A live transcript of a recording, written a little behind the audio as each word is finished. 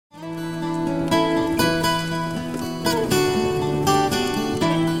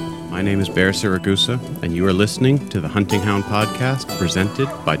is Bear Siragusa, and you are listening to the Hunting Hound podcast presented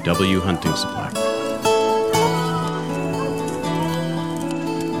by W Hunting Supply.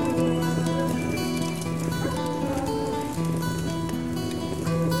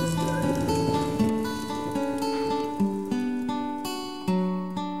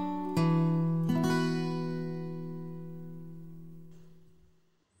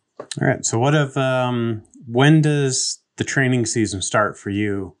 All right. So when does the training season start for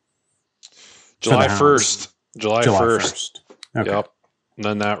you? July 1st. July 1st. Okay. Yep. And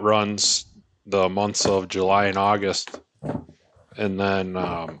then that runs the months of July and August. And then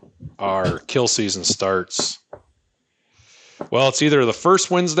our kill season starts. Well, it's either the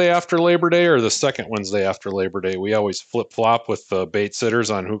first Wednesday after Labor Day or the second Wednesday after Labor Day. We always flip-flop with the bait sitters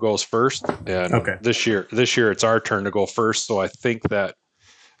on who goes first. And this year it's our turn to go first. So I think that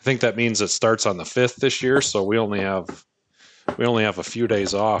means it starts on the 5th this year. So we only have a few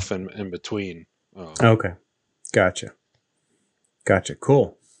days off in between. Okay. Gotcha.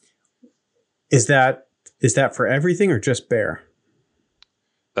 Cool. Is that for everything or just bear?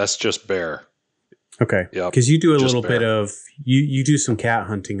 That's just bear. Okay. Yeah. Because you do a little bit of, you do some cat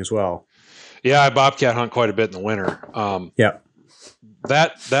hunting as well. Yeah, I bobcat hunt quite a bit in the winter. Yeah.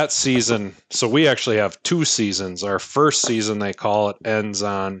 That season, so we actually have 2 seasons. Our first season, they call it, ends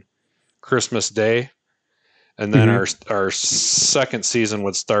on Christmas Day. And then our second season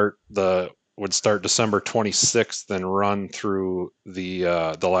would start December 26th and run through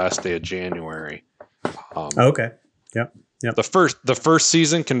the last day of January. Okay. Yep. The first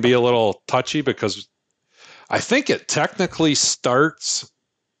season can be a little touchy because I think it technically starts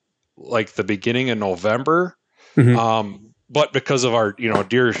like the beginning of November. Mm-hmm. But because of our,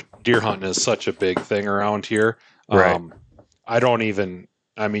 deer hunting is such a big thing around here. Right.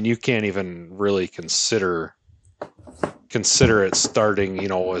 You can't even really consider it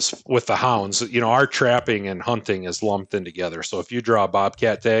starting, as with the hounds. Our trapping and hunting is lumped in together. So if you draw a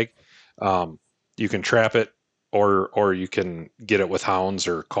bobcat tag, you can trap it or you can get it with hounds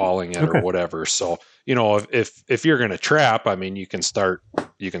or calling it or whatever. So, if you're going to trap, you can start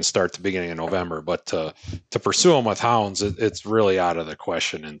the beginning of November, but to pursue them with hounds, it's really out of the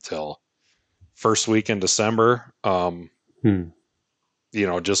question until first week in December.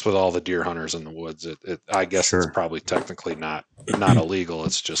 Just with all the deer hunters in the woods, I guess It's probably technically not illegal.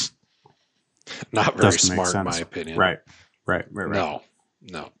 It's just not very smart in my opinion. Right. No.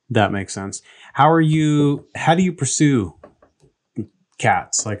 That makes sense. How do you pursue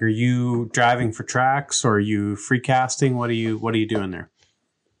cats? Like, are you driving for tracks or are you free casting? What are you doing there?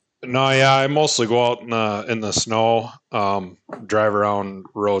 No, yeah, I mostly go out in the snow, drive around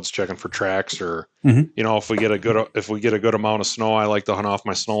roads checking for tracks, or if we get a good amount of snow, I like to hunt off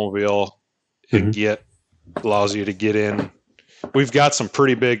my snowmobile and allows you to get in. We've got some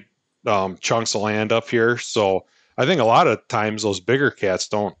pretty big chunks of land up here, so I think a lot of times those bigger cats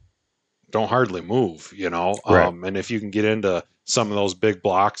don't hardly move, Right. And if you can get into some of those big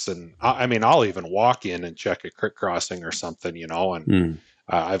blocks, and I'll even walk in and check a creek crossing or something, and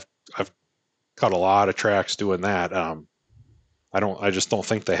I've cut a lot of tracks doing that. I just don't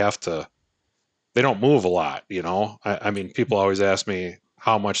think they don't move a lot, people always ask me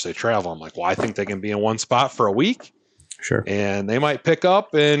how much they travel. I'm like, well, I think they can be in one spot for a week. Sure. And they might pick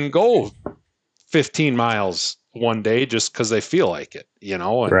up and go 15 miles one day just because they feel like it,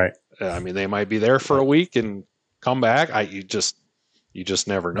 and, right. They might be there for a week and come back. You just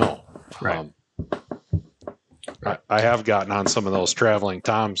never know. Right. I have gotten on some of those traveling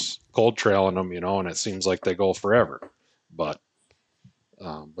toms, cold trailing them, and it seems like they go forever. But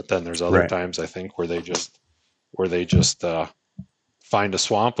then there's other times I think where they just find a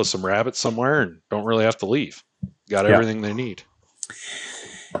swamp with some rabbits somewhere and don't really have to leave. Got everything they need.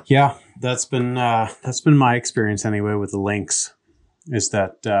 Yeah, that's been my experience anyway with the lynx. Is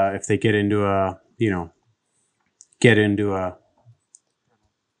that if they get into a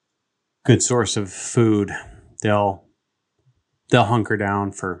good source of food, they'll hunker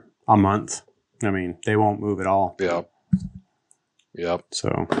down for a month. They won't move at all. Yeah. Yep.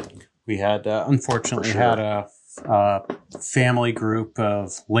 So we had unfortunately had a family group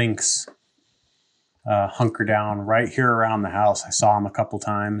of lynx hunker down right here around the house. I saw them a couple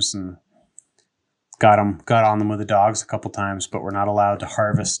times and got on them with the dogs a couple times, but we're not allowed to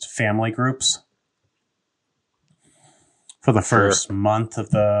harvest family groups for the first month of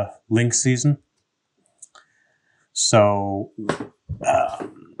the lynx season. So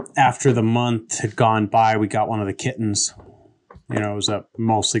after the month had gone by, we got one of the kittens. It was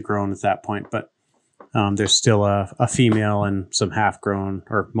mostly grown at that point, but there's still a female and some half-grown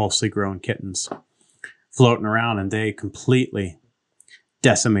or mostly grown kittens floating around, and they completely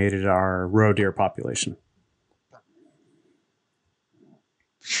decimated our roe deer population.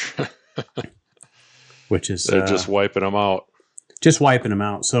 Which is they're just wiping them out. Just wiping them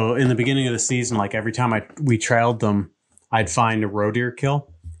out. So in the beginning of the season, like every time we trailed them, I'd find a roe deer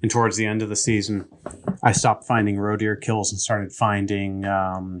kill. And towards the end of the season, I stopped finding roe deer kills and started finding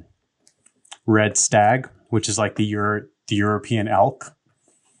red stag, which is like the European elk.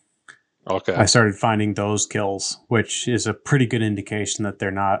 Okay. I started finding those kills, which is a pretty good indication that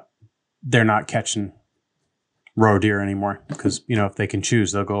they're not catching roe deer anymore. Because, you know, if they can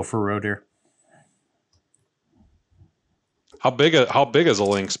choose, they'll go for roe deer. How big is a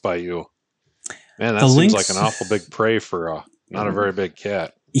lynx by you? Man, that seems like an awful big prey for not a very big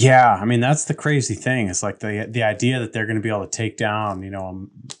cat. Yeah, I mean, that's the crazy thing. It's like the idea that they're going to be able to take down, you know,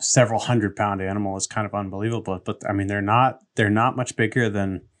 a several 100-pound animal is kind of unbelievable. But I mean, they're not much bigger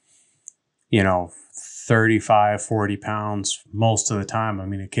than, you know, 35, 40 pounds most of the time. I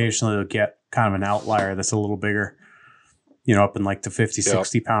mean, occasionally they'll get kind of an outlier that's a little bigger, you know, up in like the 50,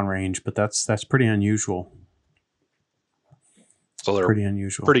 60-pound range. But that's pretty unusual. So they're pretty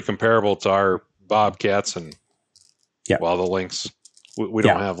unusual, pretty comparable to our bobcats and the lynx. We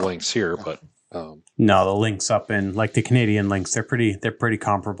don't have lynx here, but no, the lynx up in like the Canadian lynx, they're pretty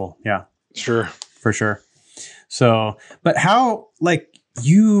comparable. Yeah, sure, for sure. So, but how like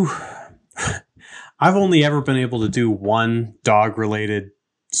you? I've only ever been able to do one dog related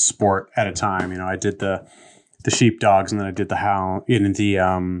sport at a time. You know, I did the sheep dogs, and then I did the hound in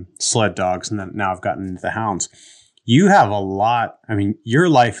the sled dogs, and then now I've gotten into the hounds. You have a lot. I mean, your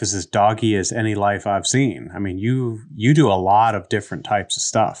life is as doggy as any life I've seen. I mean, you do a lot of different types of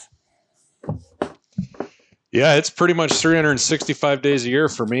stuff. Yeah, it's pretty much 365 days a year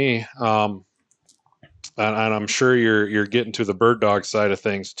for me. And I'm sure you're getting to the bird dog side of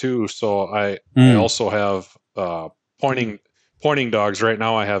things too. So I also have pointing dogs. Right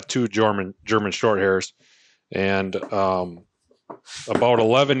now I have 2 German short hairs, and about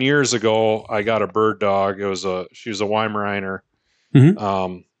 11 years ago, I got a bird dog. She was a Weimaraner.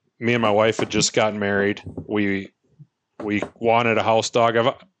 Mm-hmm. Me and my wife had just gotten married. We wanted a house dog.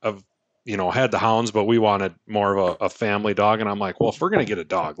 I've had the hounds, but we wanted more of a family dog. And I'm like, well, if we're going to get a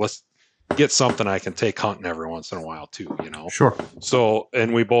dog, let's get something I can take hunting every once in a while too, you know? Sure. So,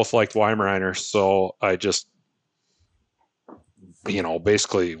 and we both liked Weimaraners. So I just,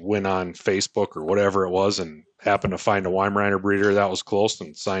 basically went on Facebook or whatever it was and happened to find a Weimaraner breeder that was close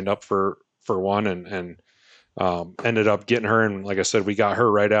and signed up for one and ended up getting her. And like I said, we got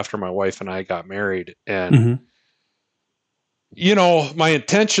her right after my wife and I got married. And, my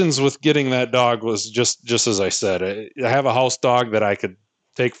intentions with getting that dog was just as I said, I have a house dog that I could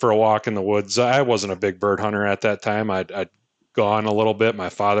take for a walk in the woods. I wasn't a big bird hunter at that time. I'd gone a little bit. My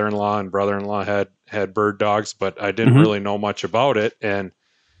father-in-law and brother-in-law had bird dogs, but I didn't really know much about it. And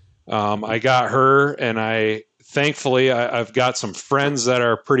I got her, and thankfully I've got some friends that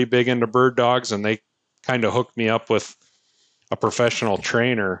are pretty big into bird dogs, and they kind of hooked me up with a professional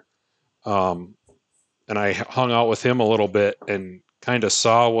trainer. And I hung out with him a little bit and kind of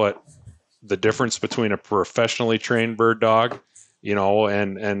saw what the difference between a professionally trained bird dog,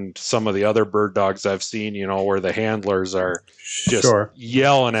 and some of the other bird dogs I've seen, where the handlers are just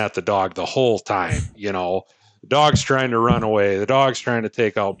yelling at the dog the whole time, the dog's trying to run away, the dog's trying to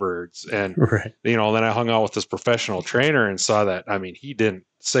take out birds. And, then I hung out with this professional trainer and saw that, I mean, he didn't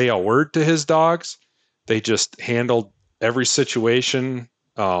say a word to his dogs. They just handled every situation,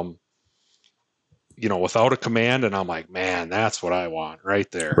 without a command. And I'm like, man, that's what I want right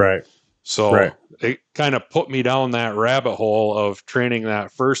there. Right. So it kind of put me down that rabbit hole of training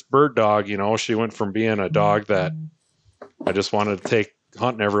that first bird dog. She went from being a dog that I just wanted to take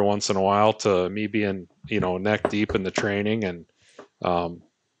hunting every once in a while to me being, neck deep in the training. And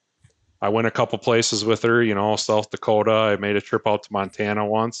I went a couple places with her, South Dakota. I made a trip out to Montana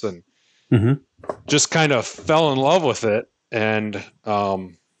once and just kind of fell in love with it. And,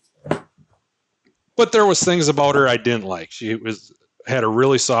 but there was things about her I didn't like. She had a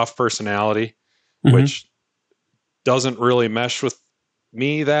really soft personality, which doesn't really mesh with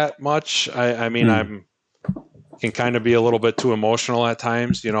me that much. I mean, can kind of be a little bit too emotional at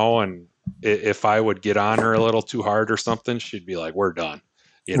times, and if I would get on her a little too hard or something, she'd be like, we're done.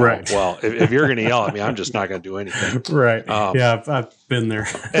 Well, if you're going to yell at me, I'm just not going to do anything. Right. Yeah. I've been there.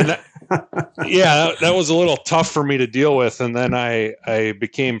 And that was a little tough for me to deal with. And then I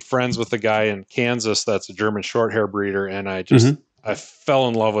became friends with a guy in Kansas that's a German short hair breeder. And I fell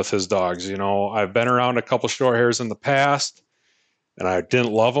in love with his dogs. I've been around a couple short hairs in the past, and I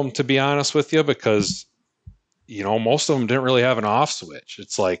didn't love them, to be honest with you, because, most of them didn't really have an off switch.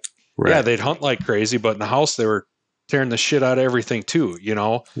 It's like, they'd hunt like crazy, but in the house they were tearing the shit out of everything too,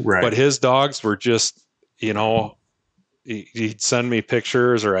 Right. but his dogs were just, he'd send me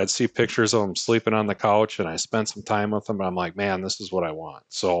pictures, or I'd see pictures of him sleeping on the couch, and I spent some time with him. And I'm like, man, this is what I want.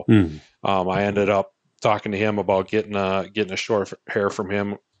 So I ended up talking to him about getting a short hair from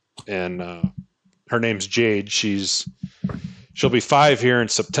him, and her name's Jade. She'll be 5 here in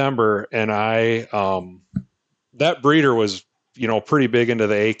September, and that breeder was pretty big into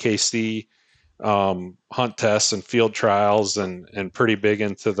the AKC hunt tests and field trials, and pretty big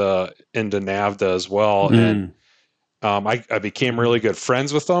into NAVHDA as well. And I became really good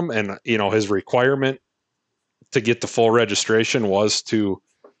friends with him, and his requirement to get the full registration was to,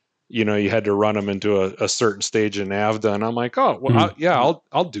 you had to run him into a certain stage in NAVHDA. And I'm like, oh, well,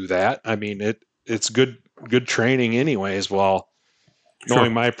 I'll do that. I mean, it's good training anyways. Well,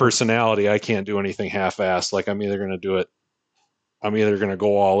 knowing my personality, I can't do anything half-assed. Like, I'm either going to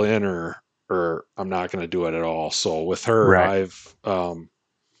go all in, or I'm not going to do it at all. So with her, I've run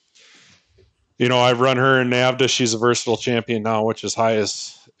her in NAVHDA. She's a versatile champion now, which is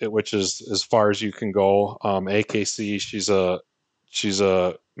as far as you can go. AKC, she's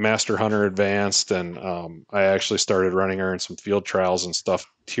a master hunter advanced, and I actually started running her in some field trials and stuff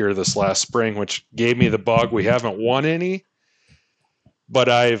here this last spring, which gave me the bug. We haven't won any,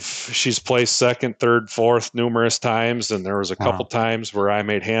 but she's placed second, third, fourth numerous times, and there was a couple times where I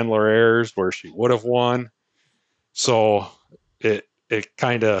made handler errors where she would have won. So it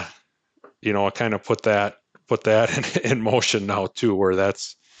kind of put that in motion now too, where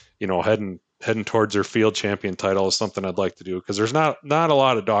that's heading towards her field champion title is something I'd like to do, because there's not a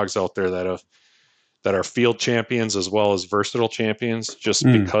lot of dogs out there that are field champions as well as versatile champions, just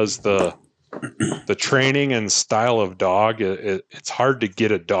because the training and style of dog, it's hard to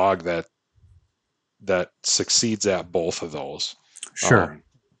get a dog that succeeds at both of those. Sure.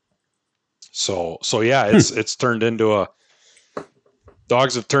 So yeah, it's turned into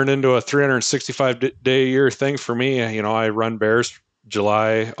dogs have turned into a 365 day a year thing for me. I run bears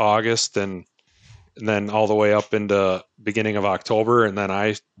July, August, and then all the way up into beginning of October. And then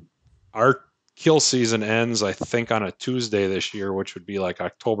our kill season ends, I think, on a Tuesday this year, which would be like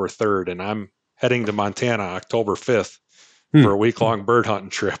October 3rd. And I'm heading to Montana October 5th for a week-long bird hunting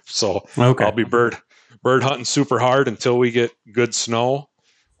trip. So I'll be bird hunting super hard until we get good snow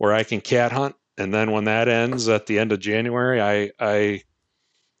where I can cat hunt. And then when that ends at the end of January, I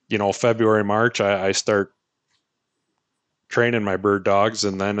February, March, I start training my bird dogs.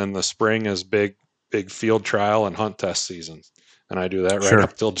 And then in the spring is big field trial and hunt test seasons. And I do that right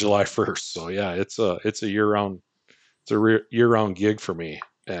up till July 1st. So yeah, it's a year-round gig for me.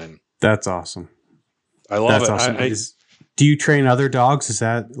 And that's awesome. I love it. Awesome. Do you train other dogs? Is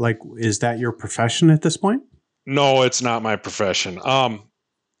that your profession at this point? No, it's not my profession.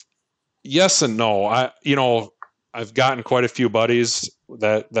 Yes and no. I've gotten quite a few buddies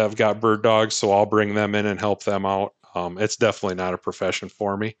that have got bird dogs, so I'll bring them in and help them out. It's definitely not a profession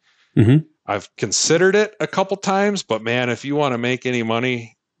for me. Mm-hmm. I've considered it a couple times, but man, if you want to make any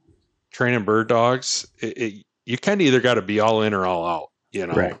money training bird dogs, you kind of either got to be all in or all out,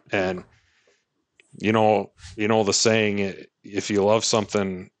 Right. And the saying, if you love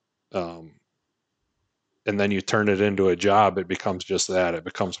something, and then you turn it into a job, it becomes just that. It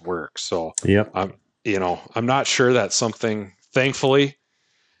becomes work. So I'm not sure that's something, thankfully,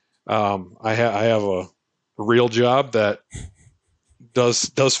 I have a real job that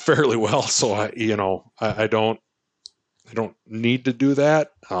does fairly well. So I don't need to do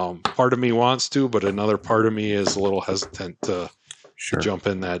that. Part of me wants to, but another part of me is a little hesitant to jump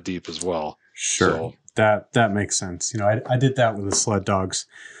in that deep as well. Sure. So, that makes sense. I did that with the sled dogs,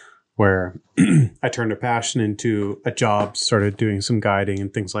 where I turned a passion into a job, started doing some guiding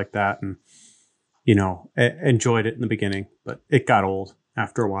and things like that. And, enjoyed it in the beginning, but it got old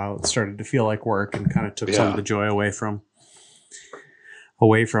after a while. It started to feel like work and kind of took some of the joy away from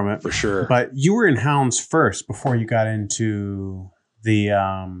it. For sure. But you were in hounds first before you got into the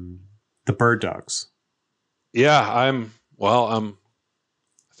bird dogs. Yeah, I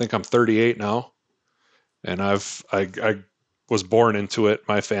think I'm 38 now, and I was born into it.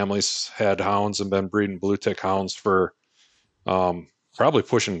 My family's had hounds and been breeding blue tick hounds for probably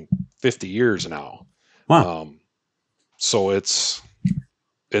pushing 50 years now. Wow. So it's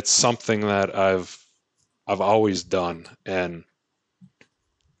something that I've always done, and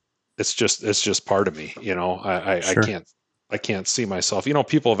it's just part of me. I can't see myself.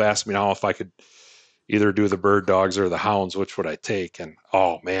 People have asked me now if I could either do the bird dogs or the hounds, which would I take? And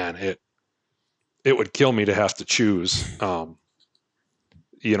oh man, it would kill me to have to choose.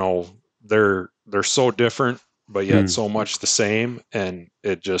 They're so different, but yet so much the same. And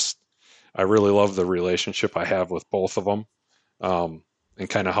I really love the relationship I have with both of them, and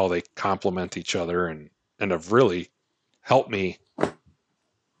kind of how they complement each other, and have really helped me,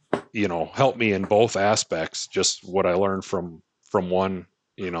 help me in both aspects. Just what I learned from one,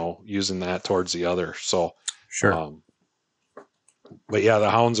 using that towards the other. So, Sure. but yeah, the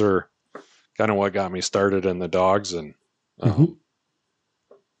hounds are kind of what got me started in the dogs, and Mm-hmm. and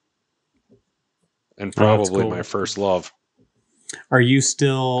Oh, that's probably my cool. first love. Are you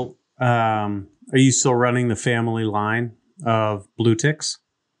still running the family line of blue ticks?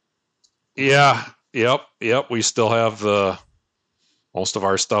 Yeah. Yep. We still have most of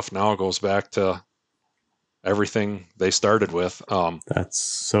our stuff now goes back to everything they started with. That's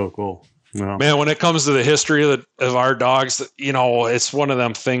so cool. Well, Man, when it comes to the history of our dogs, it's one of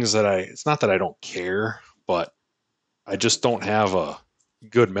them things that it's not that I don't care, but I just don't have a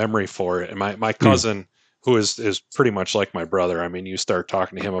good memory for it. And my hmm. cousin, who is pretty much like my brother, I mean, you start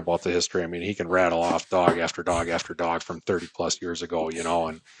talking to him about the history. I mean, he can rattle off dog after dog after dog from 30 plus years ago,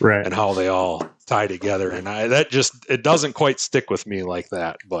 Right. and how they all tie together. And it doesn't quite stick with me like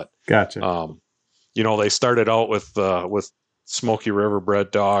that. But, Gotcha. they started out with Smoky River bred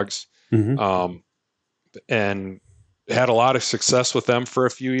dogs, Mm-hmm. um, and had a lot of success with them for a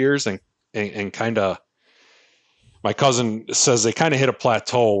few years, and kind of, my cousin says they kind of hit a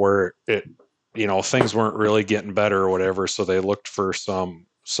plateau where things weren't really getting better or whatever. So they looked for some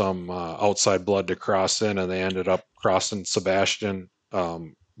outside blood to cross in, and they ended up crossing Sebastian,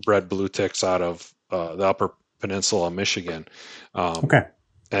 bred blue ticks out of the Upper Peninsula of Michigan. Um, Okay.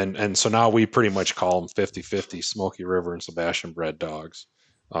 and so now we pretty much call them 50-50 Smoky River and Sebastian bred dogs.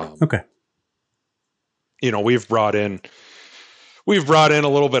 Okay. We've brought in a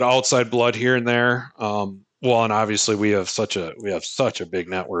little bit of outside blood here and there. Well, and obviously we have such a big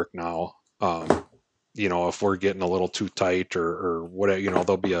network now. If we're getting a little too tight or whatever,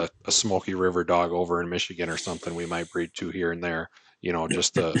 there'll be a Smoky River dog over in Michigan or something we might breed to here and there,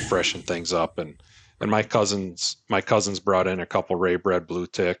 just to freshen things up. And my cousins brought in a couple Ray bred blue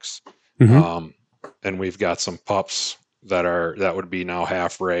ticks. Mm-hmm. And we've got some pups that would be now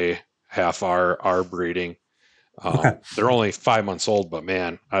half Ray, half our breeding. Okay. They're only 5 months old, but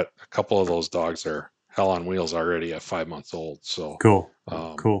man, a couple of those dogs are hell on wheels already at 5 months old. So, Cool.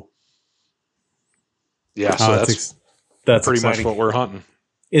 um, Cool. yeah, Oh, so that's that's pretty much exciting. what we're hunting.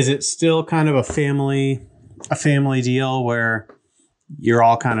 Is it still kind of a family deal where you're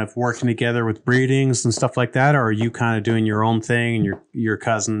all kind of working together with breedings and stuff like that, or are you kind of doing your own thing and your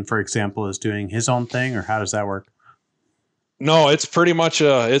cousin, for example, is doing his own thing, or how does that work? No, it's pretty much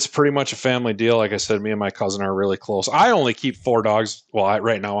a family deal. Like I said, me and my cousin are really close. I only keep 4 dogs. Well,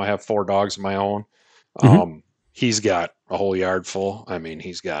 right now I have 4 dogs of my own. Mm-hmm. He's got a whole yard full. I mean,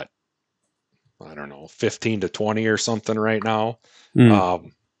 he's got, I don't know, 15 to 20 or something right now. Mm.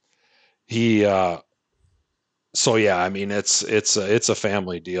 Um, he So yeah, I mean, it's a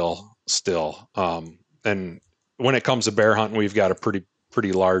family deal still. And when it comes to bear hunting, we've got a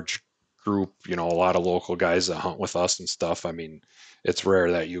pretty large group. A lot of local guys that hunt with us and stuff. I mean, it's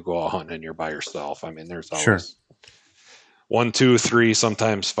rare that you go out hunting and you're by yourself. I mean, there's Sure. always one, two, three,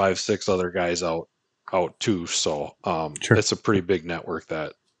 sometimes 5, 6 other guys out too. So Sure. it's a pretty big network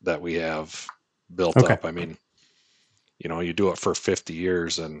that we have built Okay. up. I mean, you do it for 50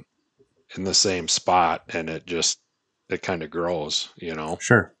 years and in the same spot, and it kind of grows.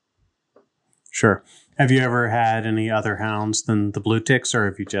 Sure. Sure. Have you ever had any other hounds than the blue ticks, or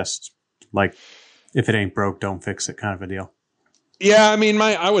have you just like, if it ain't broke, don't fix it kind of a deal? Yeah, I mean,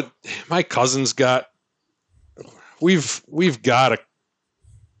 my cousin's got, we've got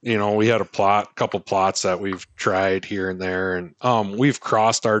we had couple plots that we've tried here and there, and we've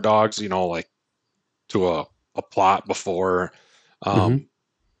crossed our dogs, like to a plot before. Mm-hmm.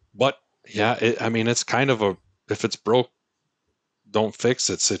 But yeah, I mean, it's kind of if it's broke, don't fix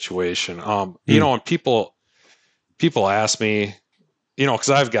it situation. Mm. And people ask me, because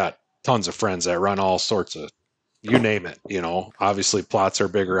I've got tons of friends that run all sorts of, you name it. Obviously plots are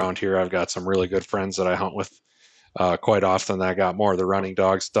big around here. I've got some really good friends that I hunt with quite often that got more of the running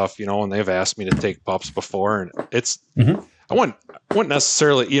dog stuff, and they've asked me to take pups before, and Mm-hmm. I wouldn't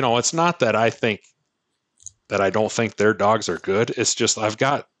necessarily, it's not that I don't think their dogs are good. It's just I've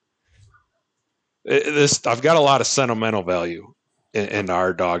got a lot of sentimental value in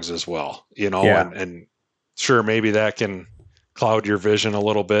our dogs as well, Yeah. and sure, maybe that can cloud your vision a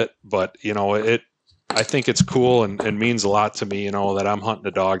little bit, but I think it's cool and means a lot to me, that I'm hunting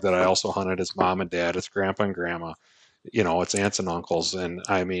a dog that I also hunted his mom and dad, its grandpa and grandma, it's aunts and uncles. And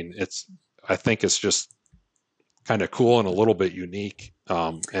I mean, I think it's just kind of cool and a little bit unique,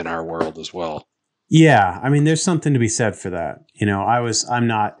 in our world as well. Yeah, I mean, there's something to be said for that. I'm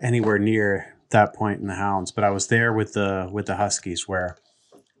not anywhere near that point in the hounds, but I was there with the Huskies where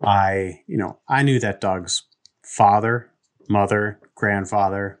I knew that dog's father, mother,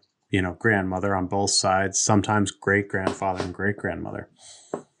 grandfather, grandmother on both sides, sometimes great grandfather and great grandmother.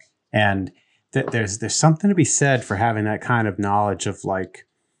 And there's something to be said for having that kind of knowledge of like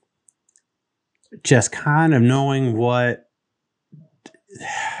just kind of knowing what,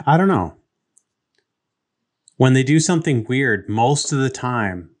 I don't know. When they do something weird, most of the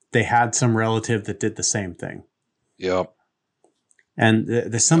time they had some relative that did the same thing. Yep. And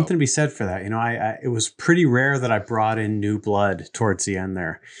there's something to be said for that. It was pretty rare that I brought in new blood towards the end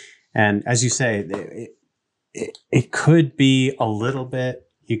there. And as you say, it could be a little bit,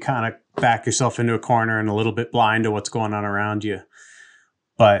 you kind of back yourself into a corner and a little bit blind to what's going on around you.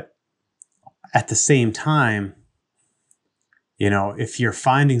 But at the same time, if you're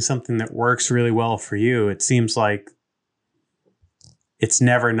finding something that works really well for you, it seems like it's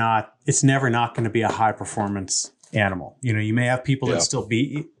never not going to be a high performance animal. You may have people that still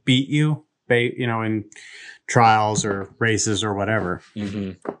beat you, in trials or races or whatever.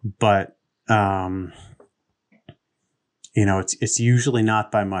 Mm-hmm. But it's usually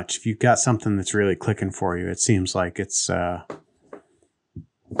not by much. If you've got something that's really clicking for you, it seems like it's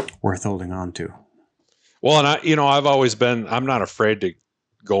worth holding on to. Well, and I'm not afraid to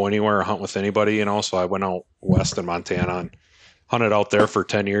go anywhere or hunt with anybody, so I went out west in Montana and hunted out there for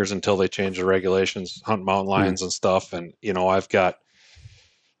 10 years until they changed the regulations, hunt mountain lions and stuff. And, I've got,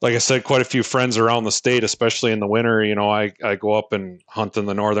 like I said, quite a few friends around the state, especially in the winter. I go up and hunt in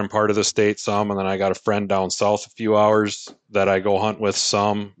the northern part of the state some, and then I got a friend down south a few hours that I go hunt with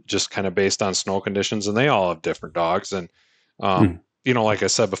some, just kind of based on snow conditions, and they all have different dogs. And, like I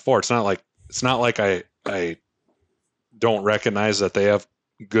said before, it's not like I don't recognize that they have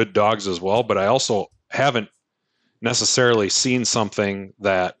good dogs as well, but I also haven't necessarily seen something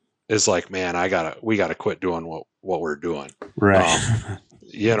that is like, man, we gotta quit doing what we're doing. Right.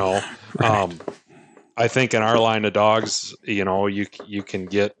 Right. I think in our line of dogs, you can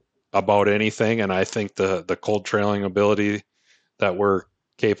get about anything. And I think the cold trailing ability that we're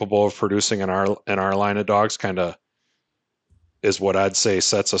capable of producing in our line of dogs kind of is what I'd say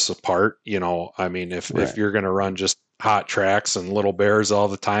sets us apart. If you're going to run just hot tracks and little bears all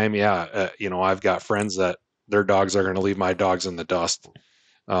the time, I've got friends that their dogs are going to leave my dogs in the dust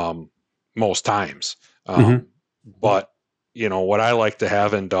most times. But what I like to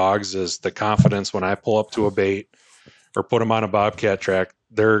have in dogs is the confidence when I pull up to a bait or put them on a bobcat track,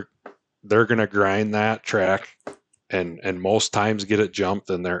 they're going to grind that track and most times get it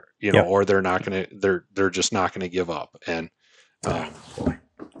jumped, and or they're just not going to give up. And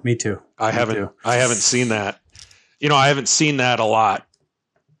me too. I haven't seen that. I haven't seen that a lot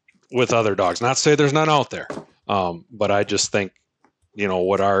with other dogs. Not to say there's none out there. But I just think,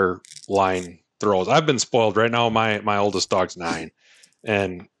 what our line throws. I've been spoiled right now. My oldest dog's 9,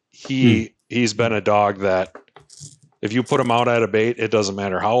 and he's been a dog that if you put him out at a bait, it doesn't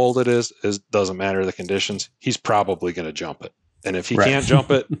matter how old it is, doesn't matter the conditions. He's probably going to jump it. And if he can't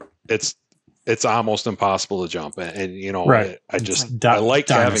jump it, it's almost impossible to jump. And right. I like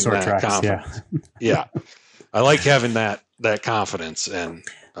having that confidence. Yeah. I like having that confidence. And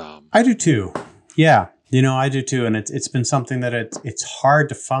I do too. Yeah. I do too. And it's been something that it's hard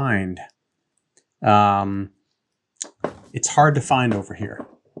to find. It's hard to find over here.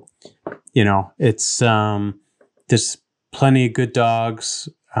 It's there's plenty of good dogs.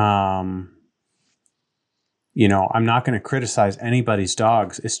 I'm not going to criticize anybody's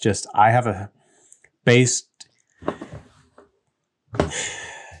dogs. It's just I have a based.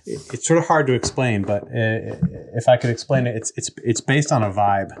 It's sort of hard to explain, but if I could explain it, it's based on a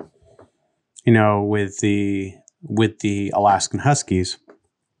vibe. With the Alaskan Huskies,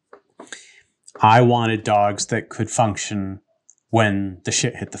 I wanted dogs that could function when the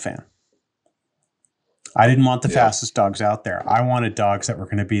shit hit the fan. I didn't want the fastest dogs out there. I wanted dogs that were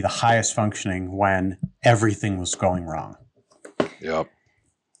going to be the highest functioning when everything was going wrong. Yep.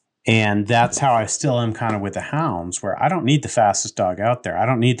 And that's how I still am kind of with the hounds, where I don't need the fastest dog out there. I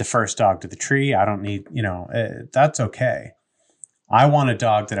don't need the first dog to the tree. I don't need, that's okay. I want a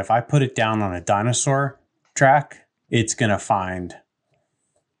dog that if I put it down on a dinosaur track, it's going to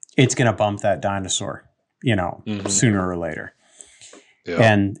bump that dinosaur, sooner or later. Yeah.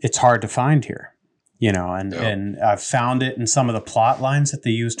 And it's hard to find here. And I've found it in some of the plot lines that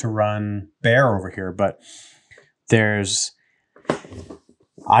they use to run bear over here. But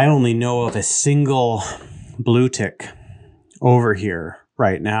I only know of a single blue tick over here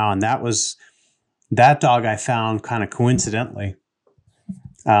right now. And that dog I found kind of coincidentally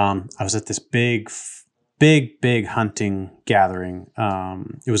I was at this big hunting gathering.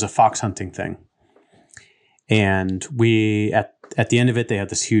 It was a fox hunting thing. And we, at the end of it, they had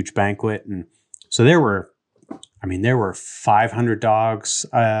this huge banquet. And so there were 500 dogs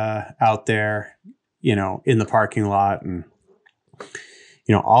out there, in the parking lot. And,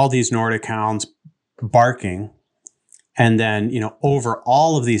 all these Nordic hounds barking. And then, over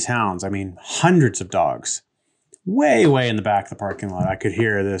all of these hounds, hundreds of dogs, way in the back of the parking lot, I could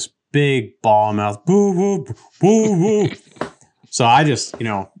hear this big ball mouth, boo, boo, boo, boo. So I just,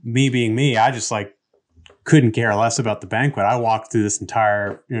 me being me, I just like couldn't care less about the banquet. I walked through this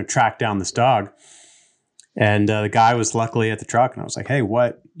entire, tracked down this dog. And the guy was luckily at the truck. And I was like, hey,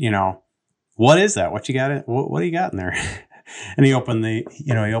 what is that? What you got? What do you got in there? And he opened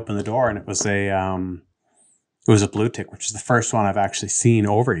the door, and it was a blue tick, which is the first one I've actually seen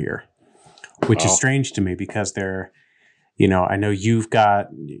over here, which is strange to me because they're, I know you've got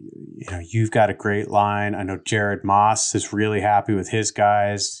a great line. I know Jared Moss is really happy with his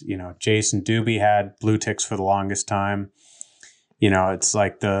guys. Jason Doobie had blue ticks for the longest time. It's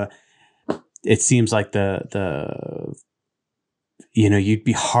like it seems like you'd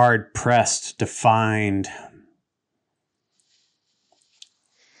be hard pressed to find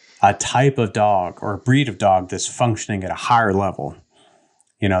a type of dog or a breed of dog that's functioning at a higher level.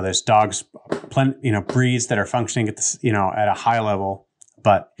 There's dogs, breeds that are functioning at this, at a high level,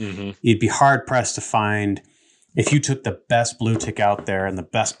 but you'd be hard pressed to find, if you took the best blue tick out there and the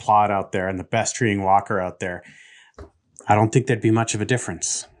best plot out there and the best treeing walker out there, I don't think there'd be much of a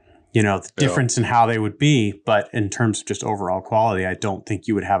difference. The difference in how they would be, but in terms of just overall quality, I don't think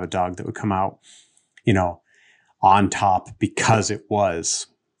you would have a dog that would come out, on top because it was,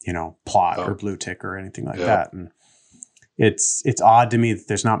 plot or blue tick or anything like that. And it's odd to me that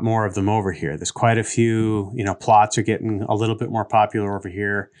there's not more of them over here. There's quite a few, plots are getting a little bit more popular over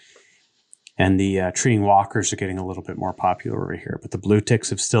here. And the treeing walkers are getting a little bit more popular over here. But the blue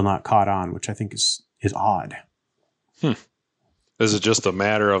ticks have still not caught on, which I think is odd. Is it just a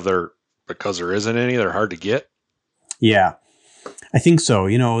matter of because there isn't any, they're hard to get? Yeah, I think so.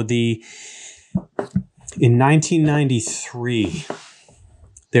 In 1993,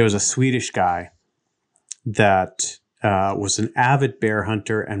 there was a Swedish guy that was an avid bear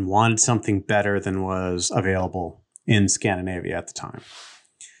hunter and wanted something better than was available in Scandinavia at the time.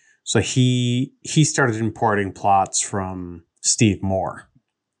 So he started importing plots from Steve Moore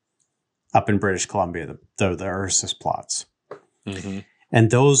up in British Columbia, the Ursus plots. Mm-hmm. And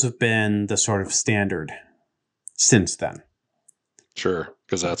those have been the sort of standard since then. Sure,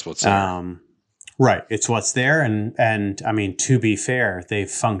 because that's what's there. Right. It's what's there. And to be fair, they've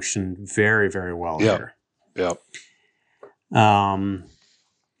functioned very, very well here. Yep.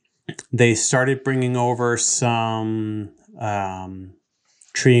 They started bringing over some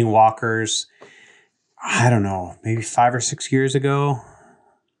treeing walkers, I don't know, maybe 5 or 6 years ago.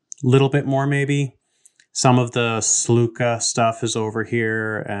 A little bit more, maybe. Some of the Sluka stuff is over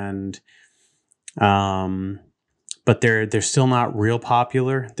here, and but they're still not real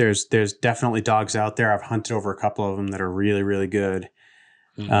popular. There's definitely dogs out there. I've hunted over a couple of them that are really, really good.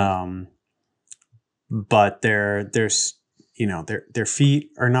 Mm-hmm. But their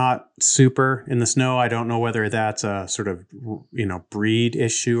feet are not super in the snow. I don't know whether that's a sort of breed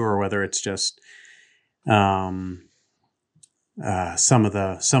issue or whether it's just some of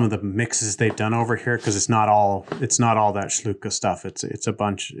the mixes they've done over here, because it's not all that Sluka stuff. It's a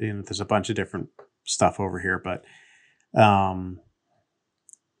bunch. There's a bunch of different stuff over here, but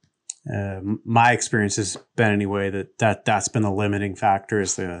my experience has been anyway that's been the limiting factor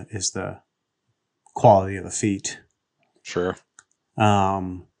is the quality of the feet. Sure.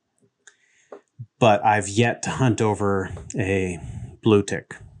 But I've yet to hunt over a blue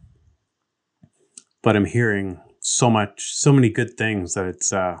tick. But I'm hearing so many good things that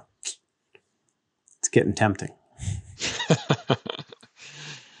it's getting tempting.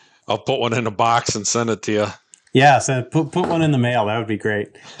 I'll put one in a box and send it to you. Yeah, so put one in the mail. That would be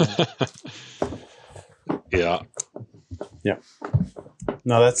great. Yeah. Yeah.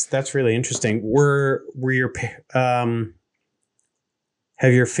 No, that's really interesting. Were your have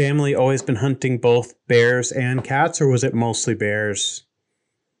your family always been hunting both bears and cats, or was it mostly bears?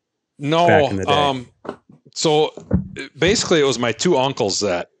 No. Back in the day? So basically, it was my two uncles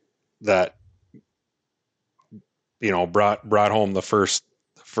that brought home the first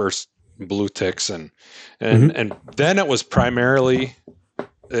blue ticks, and then it was primarily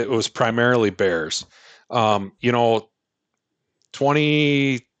bears.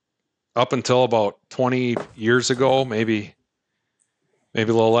 20 up until about 20 years ago, maybe a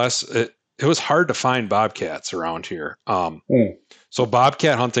little less, it was hard to find bobcats around here. So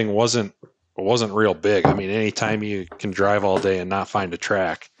bobcat hunting wasn't real big. I mean, anytime you can drive all day and not find a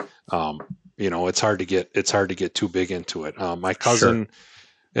track, it's hard to get too big into it. My cousin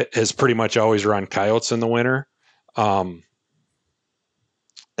has pretty much always run coyotes in the winter. And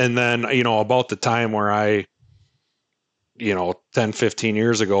then, about the time where I, 10, 15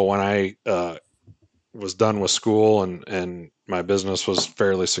 years ago when I was done with school and my business was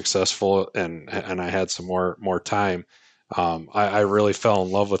fairly successful and I had some more time, I really fell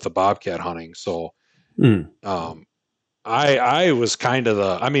in love with the bobcat hunting. So I was kind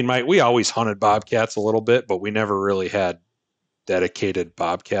of we always hunted bobcats a little bit, but we never really had dedicated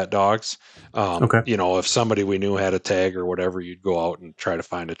bobcat dogs. Okay. If somebody we knew had a tag or whatever, you'd go out and try to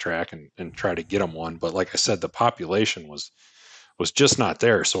find a track and try to get them one. But like I said, the population was just not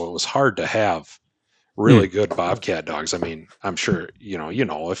there. So it was hard to have really good bobcat dogs. I mean, I'm sure,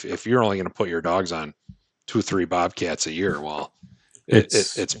 if you're only going to put your dogs on 2-3 bobcats a year, well,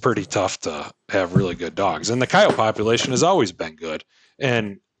 it's pretty tough to have really good dogs. And the coyote population has always been good.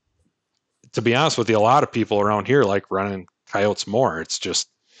 And to be honest with you, a lot of people around here like running coyotes more. It's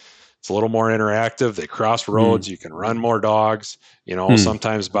a little more interactive. They cross roads. You can run more dogs.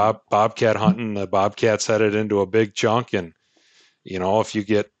 Sometimes bobcat hunting, the bobcat's headed into a big chunk. And, if you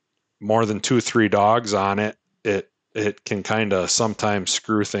get more than 2-3 dogs on it, it can kind of sometimes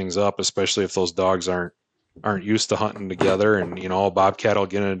screw things up, especially if those dogs aren't used to hunting together. And, a bobcat will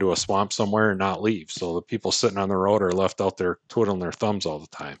get into a swamp somewhere and not leave. So the people sitting on the road are left out there twiddling their thumbs all the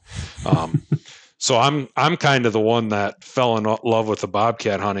time. So I'm kind of the one that fell in love with the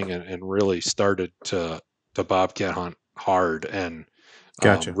bobcat hunting and really started to bobcat hunt hard and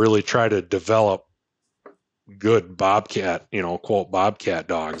Gotcha. really try to develop good bobcat, quote bobcat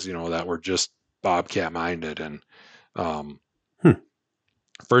dogs, that were just bobcat minded. And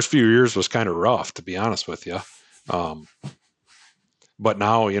first few years was kind of rough, to be honest with you. But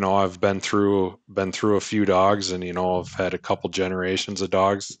now, I've been through a few dogs, and I've had a couple generations of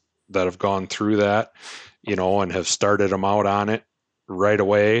dogs that have gone through that, and have started them out on it right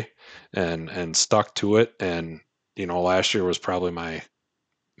away and stuck to it. And last year was probably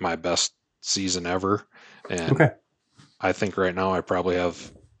my best season ever. And I think right now I probably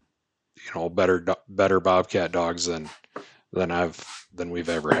have better bobcat dogs than we've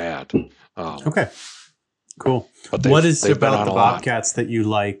ever had. Cool. But what is it about the bobcats that you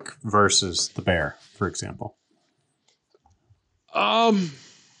like versus the bear, for example?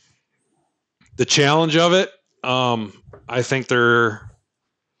 The challenge of it, I think they're,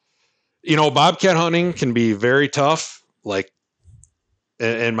 bobcat hunting can be very tough. Like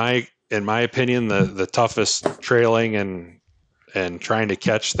in my opinion, the toughest trailing and trying to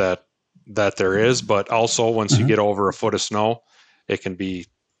catch that there is, but also once you get over a foot of snow, it can be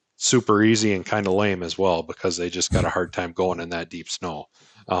super easy and kind of lame as well, because they just got a hard time going in that deep snow.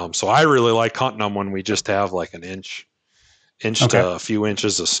 So I really like hunting them when we just have like an inch to a few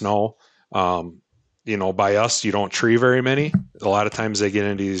inches of snow. By us, you don't tree very many. A lot of times they get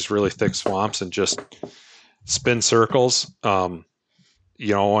into these really thick swamps and just spin circles.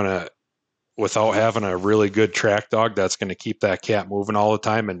 Without having a really good track dog that's going to keep that cat moving all the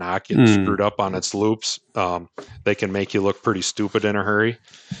time and not getting screwed up on its loops, they can make you look pretty stupid in a hurry.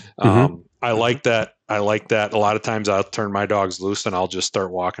 I like that. A lot of times I'll turn my dogs loose and I'll just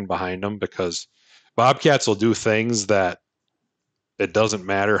start walking behind them, because bobcats will do things that it doesn't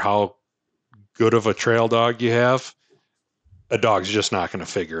matter how good of a trail dog you have, a dog's just not going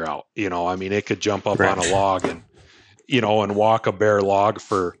to figure out. It could jump up on a log and walk a bare log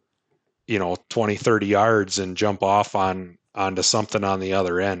for 20, 30 yards and jump off onto something on the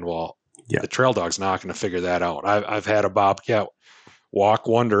other end. Well, the trail dog's not going to figure that out. I've had a bobcat walk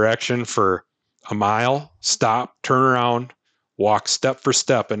one direction for a mile, stop, turn around, walk step for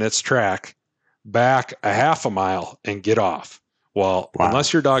step in its track, back a half a mile and get off. Well,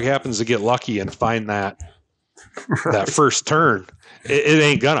 unless your dog happens to get lucky and find that first turn, it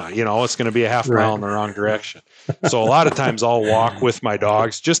ain't gonna, it's going to be a half mile in the wrong direction. So a lot of times I'll walk with my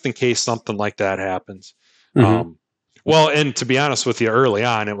dogs just in case something like that happens. Well, and to be honest with you, early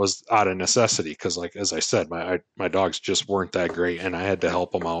on, it was out of necessity, because, like, as I said, my dogs just weren't that great, and I had to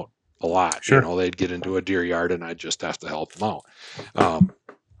help them out a lot. They'd get into a deer yard and I'd just have to help them out.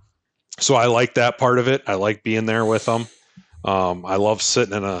 So I like that part of it. I like being there with them. I love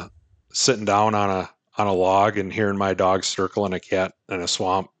sitting down on a log and hearing my dog circling a cat in a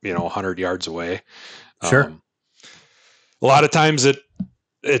swamp, 100 yards away. A lot of times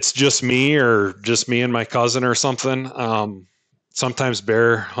it's just me and my cousin or something. Sometimes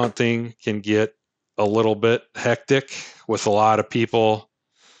bear hunting can get a little bit hectic with a lot of people,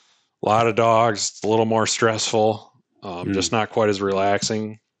 a lot of dogs. It's a little more stressful. just not quite as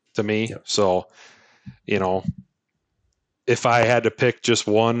relaxing to me. Yep. So, if I had to pick just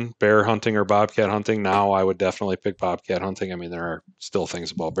one, bear hunting or bobcat hunting, now I would definitely pick bobcat hunting. I mean, there are still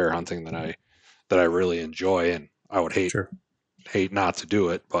things about bear hunting that I really enjoy, and I would hate not to do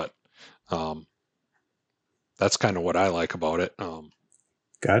it, but that's kind of what I like about it.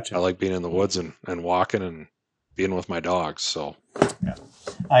 Gotcha. I like being in the woods and walking and being with my dogs. So yeah,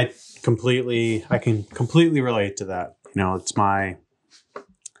 I can completely relate to that. That's my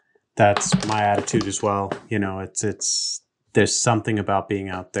attitude as well. There's something about being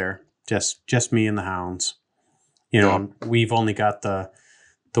out there, just me and the hounds. We've only got the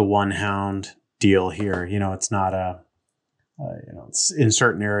one hound deal here. It's not it's in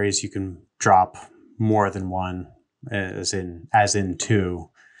certain areas you can drop more than one, as in two.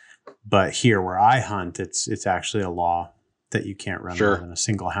 But here where I hunt, it's actually a law that you can't run more than a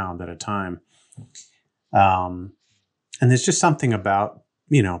single hound at a time. And there's just something about,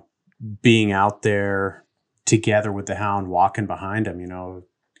 being out there together with the hound, walking behind him,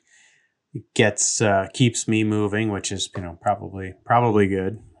 it keeps me moving, which is, probably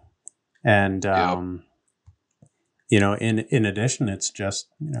good. And, in addition, it's just,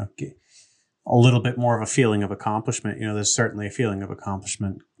 a little bit more of a feeling of accomplishment. There's certainly a feeling of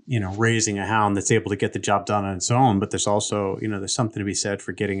accomplishment, raising a hound that's able to get the job done on its own, but there's also, there's something to be said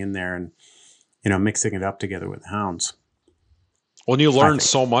for getting in there and, mixing it up together with the hounds. Well, you learn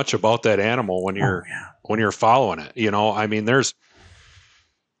so much about that animal when you're following it. I mean, there's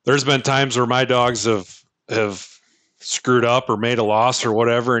been times where my dogs have screwed up or made a loss or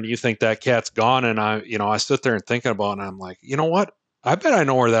whatever, and you think that cat's gone, and I sit there and thinking about it, and I'm like, you know what? I bet I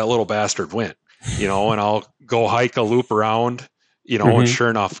know where that little bastard went. And I'll go hike a loop around, and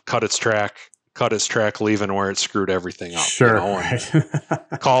sure enough, cut its track, leaving where it screwed everything up. Sure.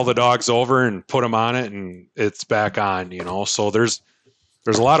 And call the dogs over and put them on it, and it's back on. So there's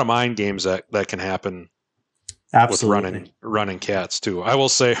a lot of mind games that can happen. Absolutely. With running cats too. I will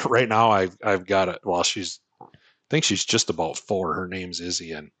say right now I've got it. Well, I think she's just about 4. Her name's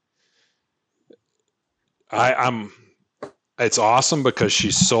Izzy, and it's awesome because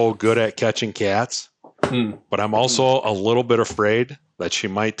she's so good at catching cats. But I'm also a little bit afraid that she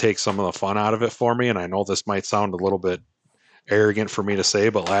might take some of the fun out of it for me. And I know this might sound a little bit arrogant for me to say,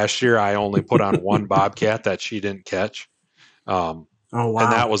 but last year I only put on one bobcat that she didn't catch. Oh, wow.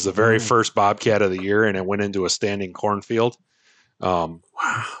 And that was the very first bobcat of the year, and it went into a standing cornfield. Wow.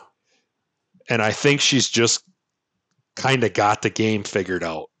 And I think she's just kind of got the game figured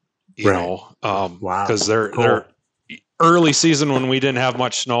out, you know. Wow. Because they're early season when we didn't have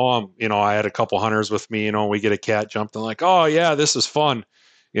much snow. I had a couple hunters with me. We get a cat jumped and like, oh yeah, this is fun.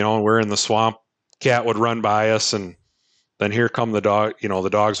 And we're in the swamp. Cat would run by us, and then here come the dog. The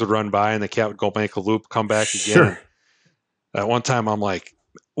dogs would run by, and the cat would go make a loop, come back again. Sure. At one time, I'm like,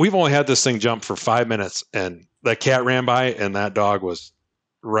 we've only had this thing jump for 5 minutes, and that cat ran by, and that dog was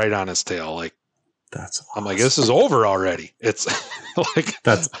right on his tail. Like, that's awesome. I'm like, this is over already. It's like,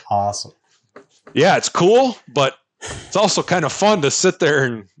 that's awesome. Yeah, it's cool, but it's also kind of fun to sit there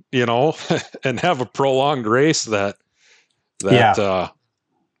and, and have a prolonged race that.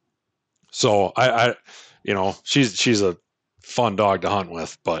 So I she's a fun dog to hunt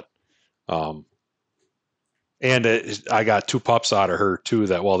with, but, and I got 2 pups out of her too.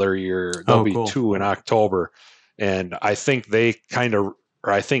 They'll be cool. 2 in October, and I think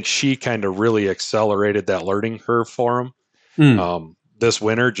she kind of really accelerated that learning curve for them this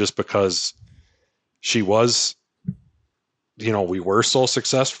winter, just because she was, we were so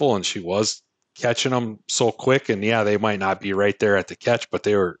successful, and she was catching them so quick. And yeah, they might not be right there at the catch, but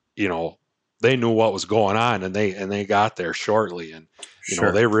they were, they knew what was going on, and they got there shortly, and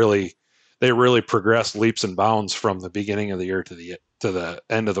they really progressed leaps and bounds from the beginning of the year to the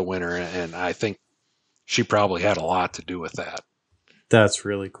end of the winter. And I think she probably had a lot to do with that. That's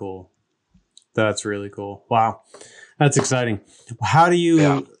really cool. Wow. That's exciting. How do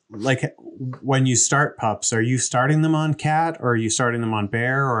you, like, when you start pups, are you starting them on cat, or are you starting them on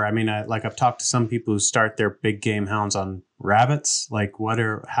bear? Or, I've talked to some people who start their big game hounds on rabbits. Like,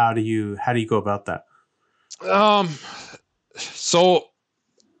 how do you go about that? So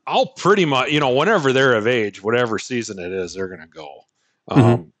I'll pretty much, whenever they're of age, whatever season it is, they're going to go.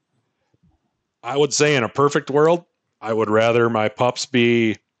 I would say in a perfect world, I would rather my pups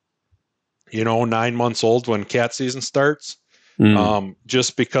be, 9 months old when cat season starts.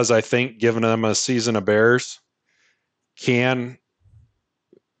 Just because I think giving them a season of bears can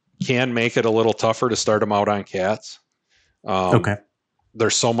make it a little tougher to start them out on cats. Okay.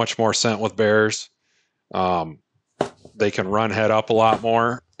 There's so much more scent with bears. They can run head up a lot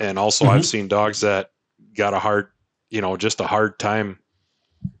more. And also I've seen dogs that got a hard just a hard time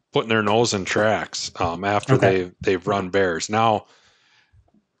putting their nose in tracks after they've run bears. Now,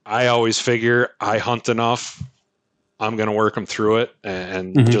 I always figure I hunt enough, I'm going to work them through it.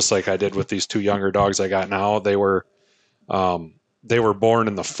 And just like I did with these 2 younger dogs I got now, they were born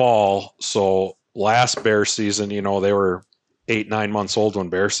in the fall. So last bear season, they were 8-9 months old when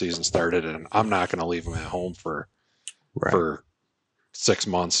bear season started, and I'm not going to leave them at home for 6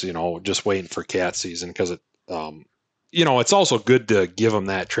 months, just waiting for cat season, because it's also good to give them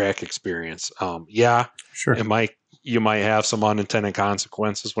that track experience. Sure. You might have some unintended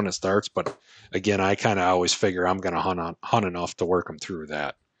consequences when it starts, but again, I kind of always figure I'm going to hunt enough to work them through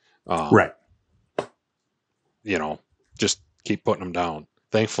that. Right. Just keep putting them down.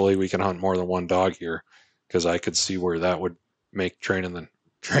 Thankfully, we can hunt more than one dog here, because I could see where that would make training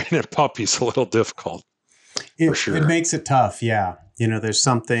puppies a little difficult. For sure. It makes it tough. Yeah. There's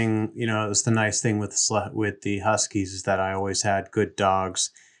something, it was the nice thing with the Huskies, is that I always had good dogs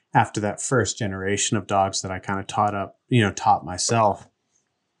after that first generation of dogs that I kind of taught myself.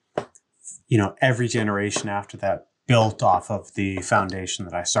 Every generation after that built off of the foundation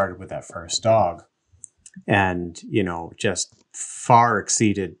that I started with that first dog, and, just far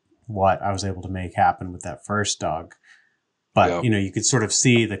exceeded what I was able to make happen with that first dog. But, you could sort of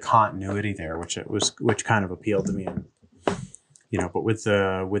see the continuity there, which kind of appealed to me. And, but with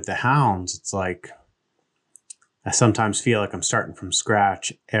the hounds, it's like, I sometimes feel like I'm starting from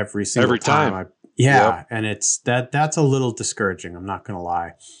scratch every time. And it's that's a little discouraging. I'm not going to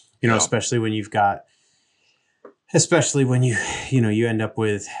lie, especially when you end up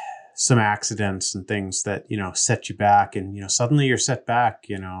with some accidents and things that, set you back, and, suddenly you're set back,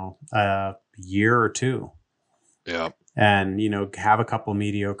 a year or 2. Yeah. And, have a couple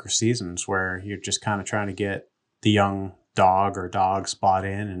mediocre seasons where you're just kind of trying to get the young dog or dogs bought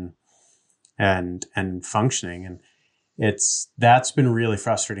in and functioning. And that's been really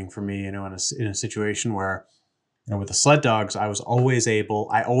frustrating for me, in a situation where, with the sled dogs, I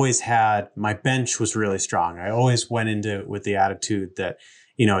always had, my bench was really strong. I always went into it with the attitude that,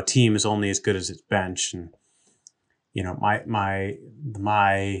 a team is only as good as its bench. And, my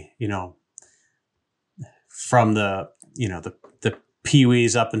from the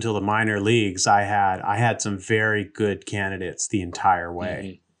peewees up until the minor leagues, I had some very good candidates the entire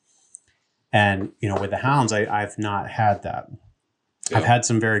way. And, with the hounds, I've not had that. Yeah. I've had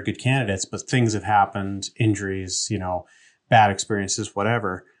some very good candidates, but things have happened, injuries, bad experiences,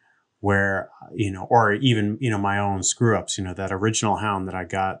 whatever, where, or even, my own screw ups, that original hound that I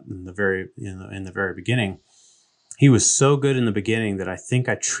got in the very beginning, he was so good in the beginning that I think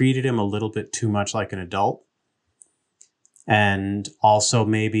I treated him a little bit too much like an adult. And also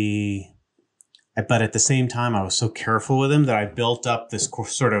but at the same time, I was so careful with him that I built up this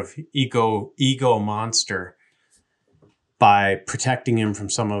sort of ego monster by protecting him from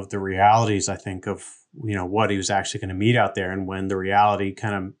some of the realities, I think, of, what he was actually going to meet out there. And when the reality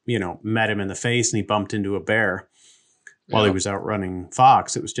kind of, met him in the face and he bumped into a bear while he was out running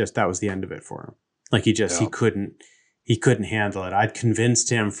fox, that was the end of it for him. Like he couldn't handle it. I'd convinced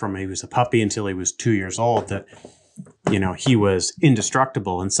him from he was a puppy until he was 2 years old that, he was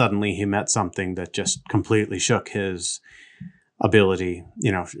indestructible, and suddenly he met something that just completely shook his ability,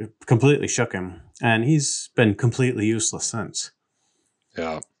 completely shook him. And he's been completely useless since.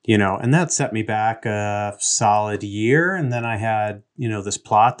 Yeah. And that set me back a solid year. And then I had, this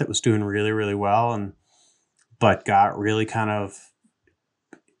plot that was doing really, really well, but got really kind of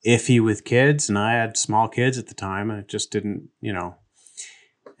iffy with kids. And I had small kids at the time, and it just didn't,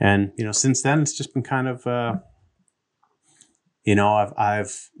 and, since then it's just been kind of,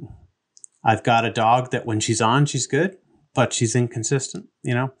 I've got a dog that when she's on, she's good, but she's inconsistent.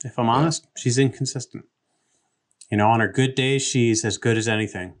 If I'm honest, she's inconsistent. On her good days, she's as good as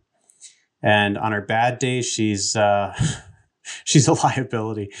anything. And on her bad days, she's she's a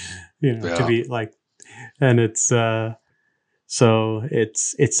liability, to be like, and it's, so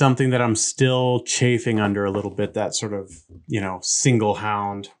it's something that I'm still chafing under a little bit, that sort of, single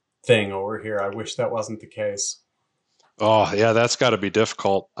hound thing over here. I wish that wasn't the case. Oh, yeah, that's got to be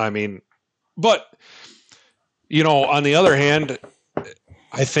difficult. I mean, but, on the other hand,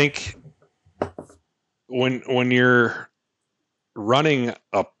 I think when you're running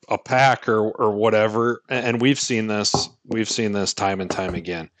a pack or whatever, and we've seen this time and time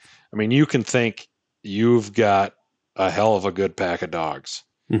again. I mean, you can think you've got a hell of a good pack of dogs,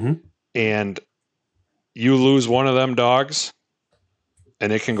 and you lose one of them dogs,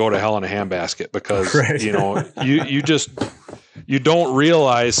 and it can go to hell in a handbasket, because, you don't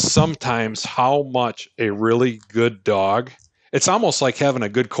realize sometimes how much a really good dog, it's almost like having a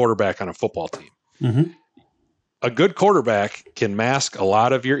good quarterback on a football team. a good quarterback can mask a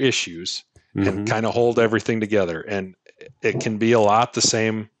lot of your issues and kind of hold everything together. And it can be a lot the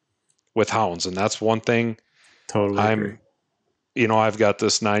same with hounds. And that's one thing Totally agree. I've got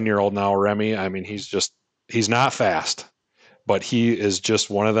this 9-year-old now, Remy. I mean, he's not fast, but he is just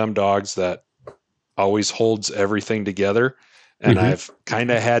one of them dogs that always holds everything together. And I've kind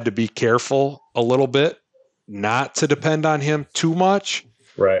of had to be careful a little bit, not to depend on him too much,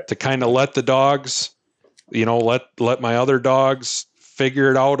 right? To kind of let the dogs, let my other dogs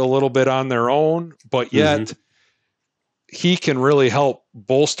figure it out a little bit on their own, but yet he can really help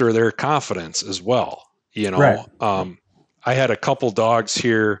bolster their confidence as well. Right. I had a couple dogs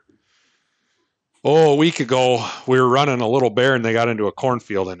here. A week ago, we were running a little bear and they got into a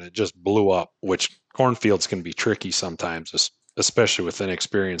cornfield and it just blew up, which cornfields can be tricky sometimes, especially with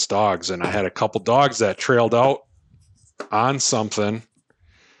inexperienced dogs. And I had a couple dogs that trailed out on something.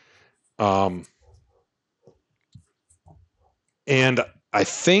 And I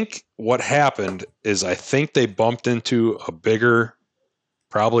think what happened is I think they bumped into a bigger,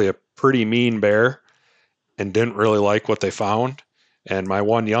 probably a pretty mean bear, and didn't really like what they found. And my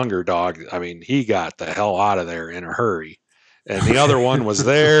one younger dog, I mean, he got the hell out of there in a hurry. And the other one was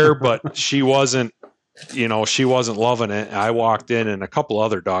there, but she wasn't loving it. I walked in and a couple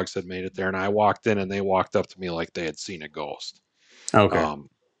other dogs had made it there. And I walked in and they walked up to me like they had seen a ghost. Okay.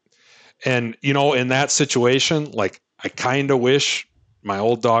 And, in that situation, like I kind of wish my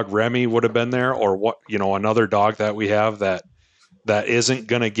old dog Remy would have been there, or another dog that we have that isn't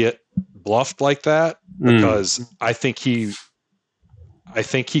going to get bluffed like that, because I think he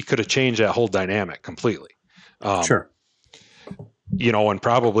could have changed that whole dynamic completely. Sure. And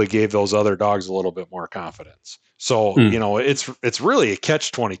probably gave those other dogs a little bit more confidence. So, it's really a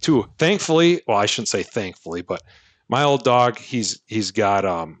catch-22. Thankfully, well, I shouldn't say thankfully, but my old dog, he's got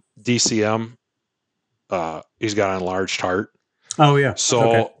DCM. He's got an enlarged heart. Oh yeah.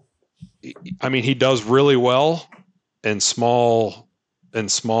 So, I mean, he does really well in small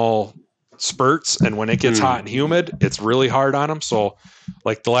spurts, and when it gets hot and humid, it's really hard on him. So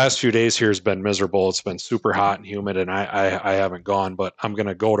like the last few days here has been miserable. It's been super hot and humid, and I haven't gone, but I'm going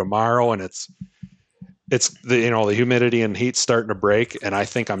to go tomorrow, and it's the humidity and heat starting to break. And I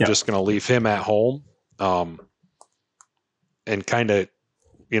think I'm just going to leave him at home. And kind of,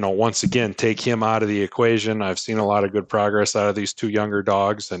 once again, take him out of the equation. I've seen a lot of good progress out of these two younger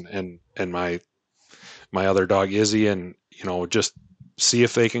dogs and my other dog Izzy, and, just see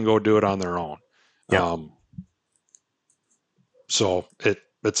if they can go do it on their own. Yeah. So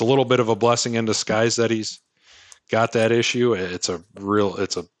it's a little bit of a blessing in disguise that he's got that issue. It's a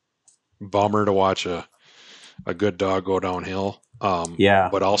bummer to watch a good dog go downhill.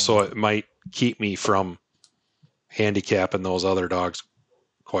 But also it might keep me from handicapping those other dogs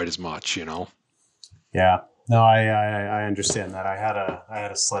quite as much, Yeah. No, I understand that. I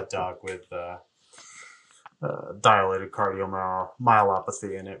had a sled dog with dilated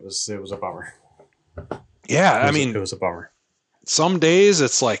cardiomyopathy, and it was a bummer. Yeah, it was a bummer. Some days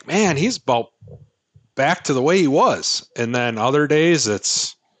it's like, man, he's about back to the way he was, and then other days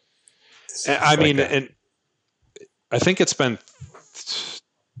it's and I think it's been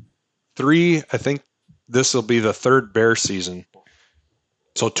three. I think this will be the third bear season.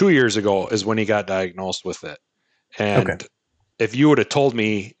 So 2 years ago is when he got diagnosed with it. And if you would have told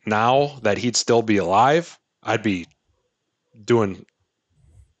me now that he'd still be alive, I'd be doing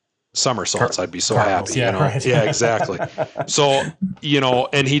somersaults. I'd be so happy. Right. Yeah, exactly. So,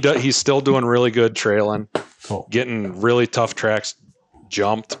 and he's still doing really good trailing, getting really tough tracks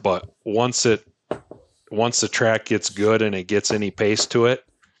jumped. But once the track gets good and it gets any pace to it,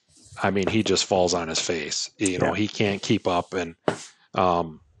 I mean, he just falls on his face. He can't keep up. And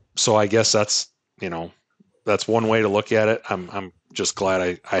so I guess that's one way to look at it. I'm just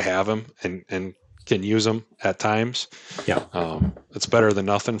glad I have him and can use him at times. Yeah. It's better than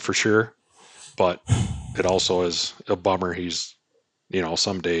nothing for sure, but it also is a bummer. He's,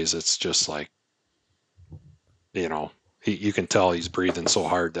 some days it's just like, you can tell he's breathing so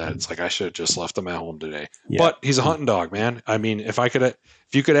hard that it's like, I should have just left him at home today. Yeah. But he's a hunting dog, man. I mean, if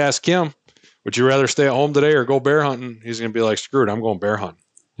you could ask him, would you rather stay at home today or go bear hunting? He's going to be like, screw it, I'm going bear hunting.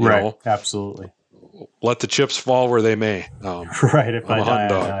 Right. Absolutely. Let the chips fall where they may. Right. If I'm a hunting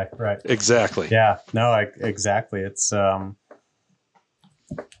dog. I die. Right. Exactly. Yeah. No, exactly. It's, that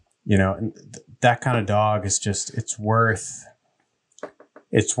kind of dog is just, it's worth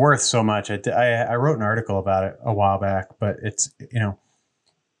so much. I wrote an article about it a while back, but it's,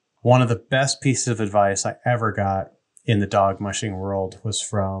 one of the best pieces of advice I ever got in the dog mushing world was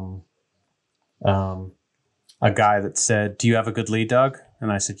from a guy that said, "Do you have a good lead dog?"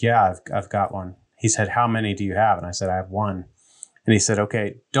 And I said, "Yeah, I've got one. he said, how many do you have? And I said, I have one. And he said,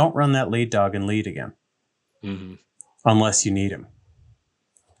 okay, don't run that lead dog and lead again unless you need him.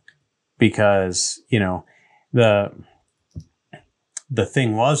 Because, you know, the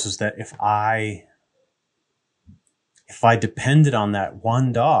thing was that if I depended on that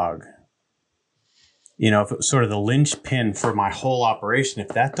one dog, you know, if it was sort of the linchpin for my whole operation, if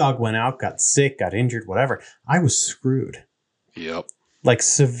that dog went out, got sick, got injured, whatever, I was screwed. Yep. Like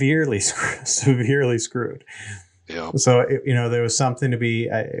severely screwed. Yep. So, you know, there was something to be,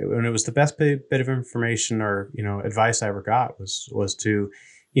 and it was the best bit of information or, you know, advice I ever got was to,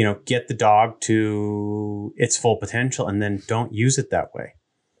 you know, get the dog to its full potential and then don't use it that way.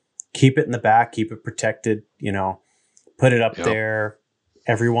 Keep it in the back, keep it protected, you know, put it up there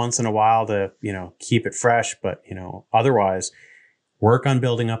every once in a while to, you know, keep it fresh. But, you know, otherwise work on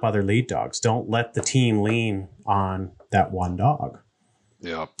building up other lead dogs. Don't let the team lean on that one dog.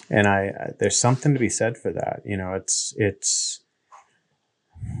 Yeah. And there's something to be said for that. You know, it's,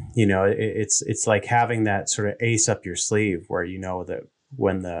 you know, it's like having that sort of ace up your sleeve where, you know, that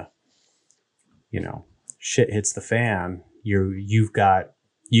when the, you know, shit hits the fan, you've got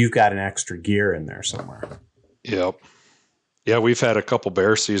an extra gear in there somewhere. Yep. Yeah. We've had a couple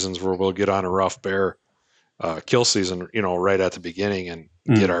bear seasons where we'll get on a rough bear kill season, you know, right at the beginning and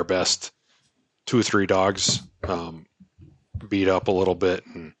get our best 2 or 3 dogs beat up a little bit.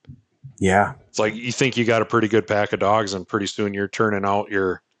 And yeah, it's like you think you got a pretty good pack of dogs and pretty soon you're turning out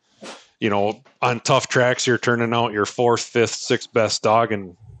your, you know, on tough tracks, you're turning out your 4th, 5th, 6th best dog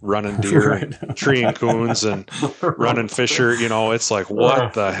and running deer and treeing coons and running fisher. You know, it's like,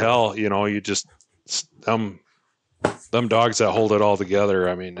 what the hell? You know, you just, them dogs that hold it all together.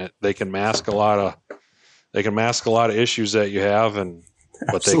 I mean, they can mask a lot of issues that you have,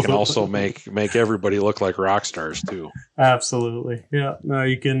 but they can also make everybody look like rock stars too. Absolutely. Yeah. No,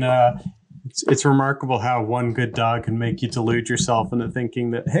 you can, it's remarkable how one good dog can make you delude yourself into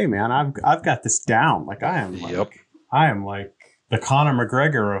thinking that, hey man, I've got this down. Like I am like the Conor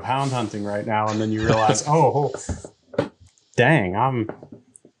McGregor of hound hunting right now. And then you realize, oh, dang, I'm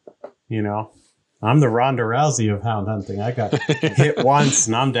the Ronda Rousey of hound hunting. I got hit once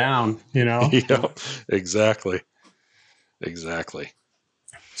and I'm down, you know? Yep, exactly.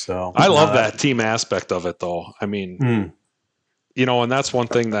 So I love that team aspect of it though. I mean, you know, and that's one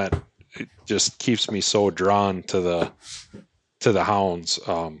thing that it just keeps me so drawn to the hounds.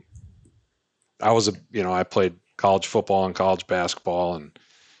 I played college football and college basketball, and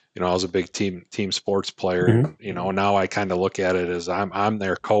you know, I was a big team sports player. And you know, now I kind of look at it as I'm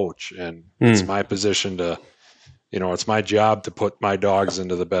their coach, and it's my position to, you know, it's my job to put my dogs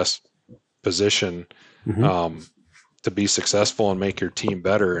into the best position to be successful and make your team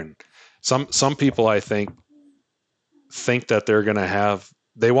better. And some people I think that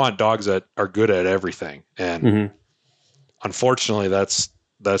they want dogs that are good at everything. And unfortunately that's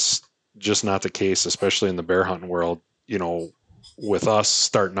just not the case, especially in the bear hunting world, you know, with us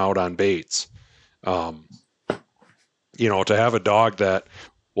starting out on baits. You know, to have a dog that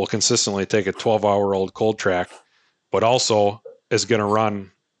will consistently take a 12-hour-old cold track, but also is going to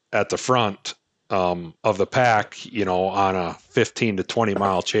run at the front of the pack, you know, on a 15 to 20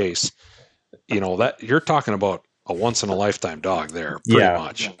 mile chase, you know, that you're talking about a once in a lifetime dog there, pretty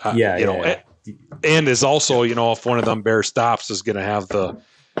much. And is also, you know, if one of them bears stops, is going to have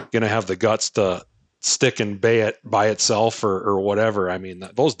the guts to stick and bay it by itself or whatever. I mean,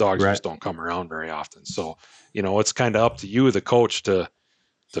 those dogs just don't come around very often. So, you know, it's kind of up to you, the coach, to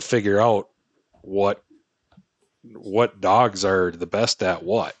figure out what dogs are the best at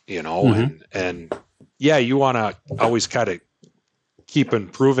what, you know, and yeah, you want to always kind of keep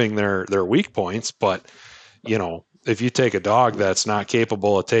improving their weak points, but you know, if you take a dog that's not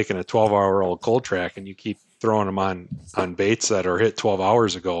capable of taking a 12-hour-old cold track and you keep throwing them on baits that are hit 12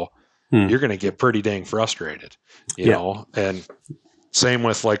 hours ago, you're going to get pretty dang frustrated, you know. And same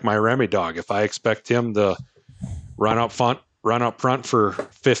with like my Remy dog. If I expect him to run up front for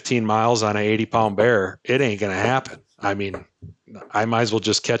 15 miles on an 80-pound bear, it ain't going to happen. I mean, I might as well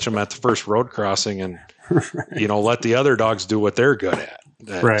just catch him at the first road crossing and, you know, let the other dogs do what they're good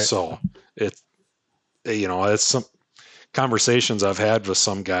at. So it's, you know, it's some conversations I've had with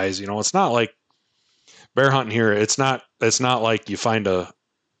some guys, you know, it's not like bear hunting here. It's not like you find a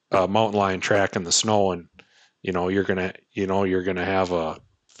mountain lion track in the snow and, you know, you're going to have a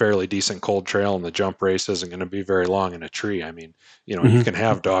fairly decent cold trail and the jump race isn't going to be very long in a tree. I mean, you know, you can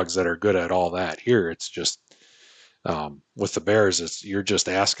have dogs that are good at all that. Here it's just with the bears, you're just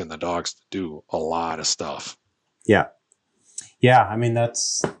asking the dogs to do a lot of stuff. Yeah. I mean,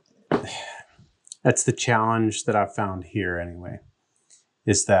 that's the challenge that I've found here anyway,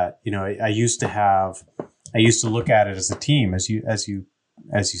 is that, I used to look at it as a team, as you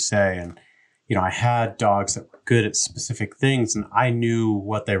say. And, I had dogs that were good at specific things, and I knew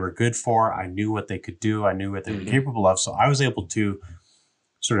what they were good for. I knew what they could do. I knew what they were capable of. So I was able to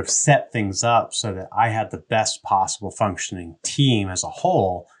sort of set things up so that I had the best possible functioning team as a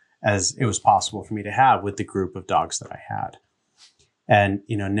whole as it was possible for me to have with the group of dogs that I had. And,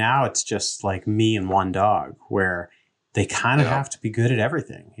 now it's just like me and one dog, where they kind of have to be good at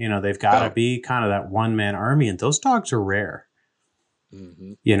everything. They've got to be kind of that one-man army, and those dogs are rare.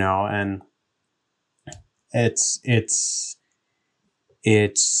 And it's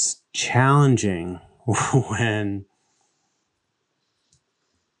challenging when,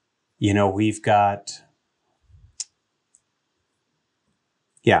 we've got,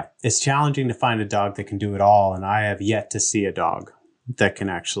 it's challenging to find a dog that can do it all. And I have yet to see a dog that can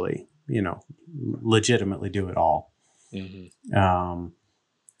actually, legitimately do it all.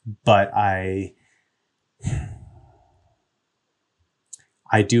 But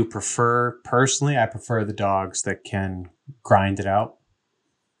I do prefer the dogs that can grind it out.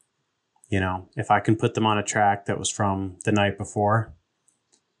 If I can put them on a track that was from the night before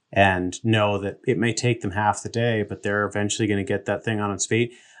and know that it may take them half the day, but they're eventually going to get that thing on its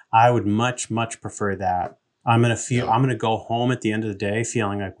feet, I would much, much prefer that. I'm going to go home at the end of the day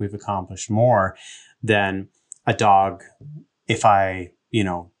feeling like we've accomplished more than a dog. If I,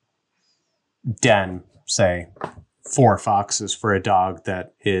 den, say, 4 foxes for a dog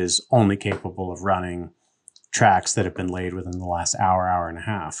that is only capable of running tracks that have been laid within the last hour and a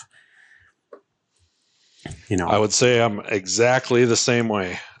half. I would say I'm exactly the same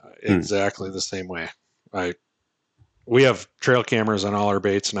way. Exactly the same way. We have trail cameras on all our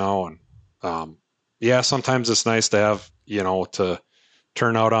baits now, and sometimes it's nice to have, to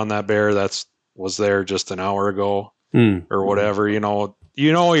turn out on that bear was there just an hour ago or whatever. You're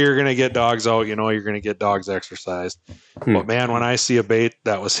going to get dogs out. You're going to get dogs exercised. But man, when I see a bait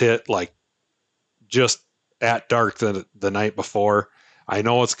that was hit like just at dark the night before, I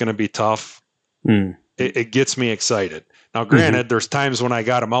know it's going to be tough. It gets me excited. Now, granted, there's times when I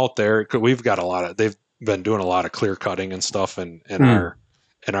got them out there. They've been doing a lot of clear cutting and stuff in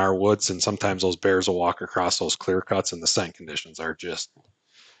our woods. And sometimes those bears will walk across those clear cuts, and the scent conditions are just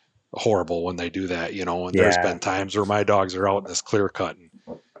horrible when they do that, and there's been times where my dogs are out in this clear cut and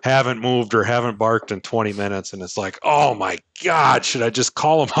haven't moved or haven't barked in 20 minutes. And it's like, oh my God, should I just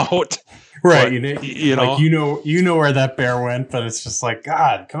call them out? Right. But, you know where that bear went, but it's just like,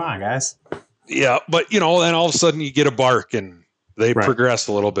 God, come on, guys. Yeah, but then all of a sudden you get a bark and they progress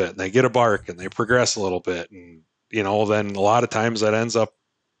a little bit, and they get a bark and they progress a little bit, and then a lot of times that ends up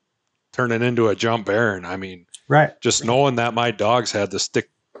turning into a jump bear. And I mean, just knowing that my dogs had the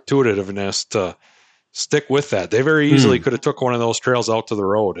stick-to-itiveness to stick with that, they very easily could have took one of those trails out to the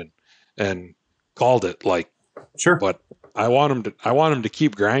road and called it. But I want them to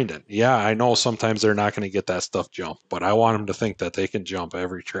keep grinding. Yeah, I know sometimes they're not going to get that stuff jump, but I want them to think that they can jump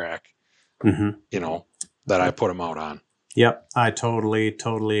every track. That I put them out on. Yep. I totally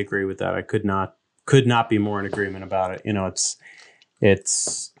agree with that. I could not be more in agreement about it.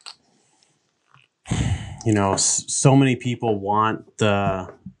 It's so many people want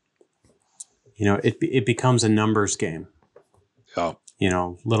the, it becomes a numbers game. Yeah.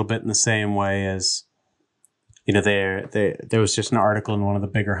 A little bit in the same way as, there was just an article in one of the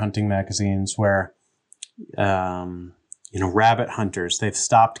bigger hunting magazines where, rabbit hunters, they've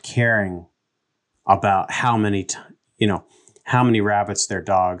stopped caring about how many rabbits their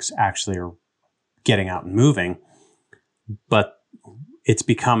dogs actually are getting out and moving, but it's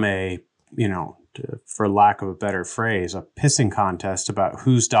become for lack of a better phrase, a pissing contest about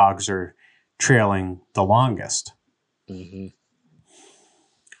whose dogs are trailing the longest.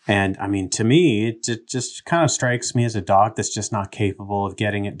 And I mean, to me, it just kind of strikes me as a dog that's just not capable of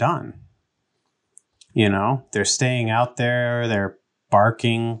getting it done. They're staying out there, they're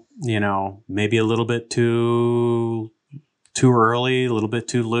barking, maybe a little bit too early, a little bit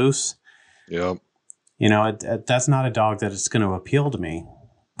too loose. Yep. That's not a dog that is going to appeal to me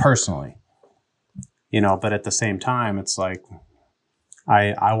personally. But at the same time, it's like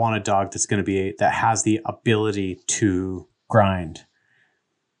I want a dog that's going to that has the ability to grind,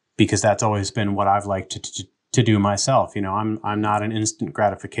 because that's always been what I've liked to do myself. I'm not an instant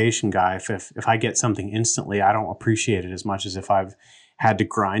gratification guy. If I get something instantly, I don't appreciate it as much as if I've had to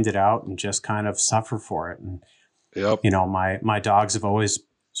grind it out and just kind of suffer for it. And, my dogs have always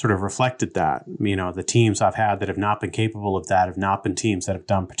sort of reflected that. The teams I've had that have not been capable of that have not been teams that have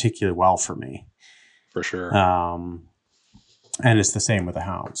done particularly well for me. For sure. And it's the same with the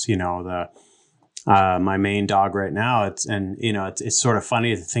hounds. My main dog right now, it's sort of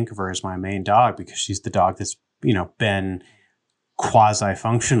funny to think of her as my main dog because she's the dog that's, been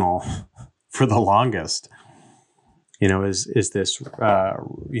quasi-functional for the longest. Is this,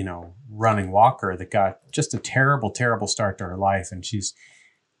 running walker that got just a terrible, terrible start to her life. And she's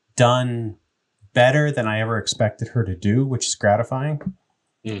done better than I ever expected her to do, which is gratifying.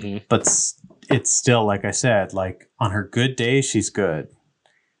 Mm-hmm. But it's still, like I said, like on her good days, she's good.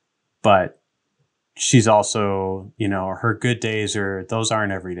 But she's also, her good days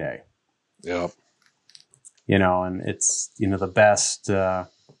aren't every day. Yeah. And it's, the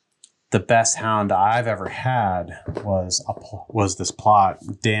best hound I've ever had was this plot,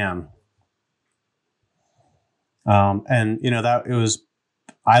 Dan. And that it was,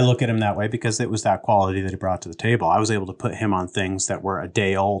 I look at him that way because it was that quality that he brought to the table. I was able to put him on things that were a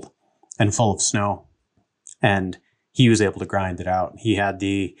day old and full of snow, and he was able to grind it out. He had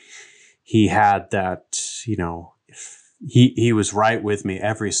that, he was right with me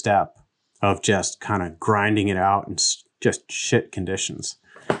every step of just kind of grinding it out in just shit conditions.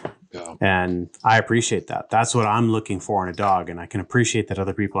 Yeah. And I appreciate that. That's what I'm looking for in a dog. And I can appreciate that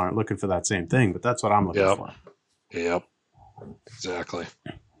other people aren't looking for that same thing, but that's what I'm looking for. Yep. Exactly.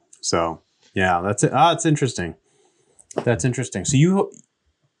 So yeah, that's it. It's interesting. That's interesting. So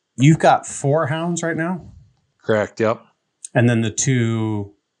you've got 4 hounds right now? Correct. Yep. And then the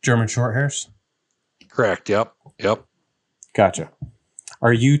 2 German short hairs? Correct. Yep. Gotcha.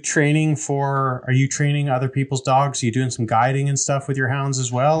 Are you training other people's dogs? Are you doing some guiding and stuff with your hounds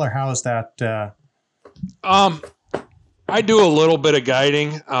as well? Or how is that? I do a little bit of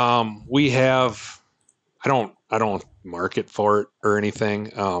guiding. We have, I don't market for it or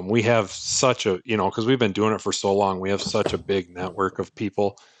anything. We have such a, cause we've been doing it for so long. We have such a big network of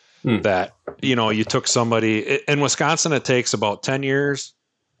people that, you took somebody in Wisconsin, it takes about 10 years.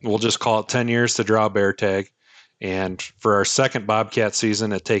 We'll just call it 10 years to draw a bear tag. And for our second bobcat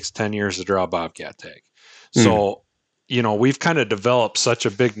season, it takes 10 years to draw a bobcat tag. So, we've kind of developed such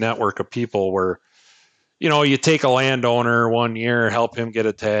a big network of people where, you take a landowner 1 year, help him get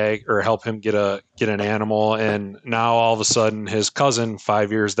a tag or help him get an animal. And now all of a sudden his cousin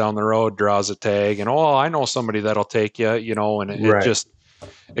 5 years down the road draws a tag and, I know somebody that'll take you, and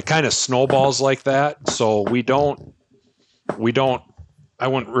it kind of snowballs like that. So we don't, I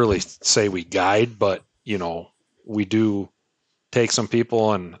wouldn't really say we guide, but we do take some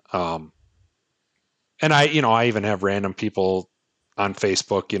people and I even have random people on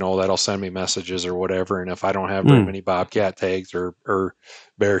Facebook, that'll send me messages or whatever. And if I don't have very many bobcat tags or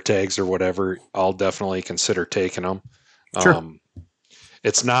bear tags or whatever, I'll definitely consider taking them. Sure.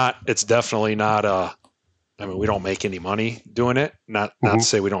 It's definitely not we don't make any money doing it. Not to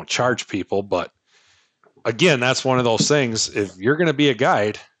say we don't charge people, but again, that's one of those things. If you're going to be a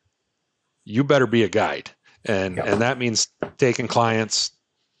guide, you better be a guide. And that means taking clients,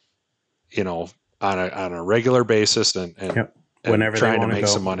 on a regular basis and whenever trying to make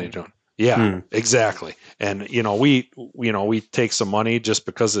some money doing it. Yeah, exactly. And, we take some money just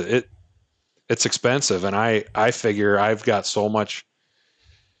because it's expensive. And I figure I've got so much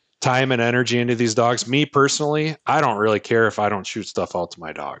time and energy into these dogs. Me personally, I don't really care if I don't shoot stuff out to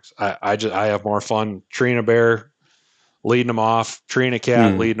my dogs. I have more fun treeing a bear, leading them off, treeing a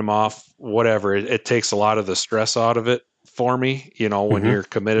cat, leading them off, whatever. It takes a lot of the stress out of it for me. When you're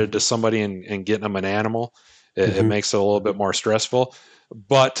committed to somebody and getting them an animal, it makes it a little bit more stressful.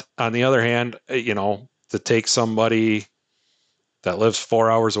 But on the other hand, to take somebody that lives 4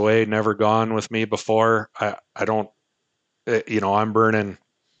 hours away, never gone with me before, I don't, I'm burning,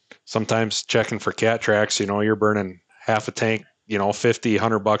 sometimes checking for cat tracks, you're burning half a tank,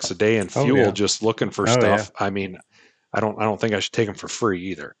 $50-$100 a day in fuel, just looking for stuff. Yeah. I mean, I don't think I should take them for free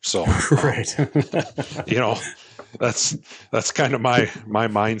either. So, right. That's kind of my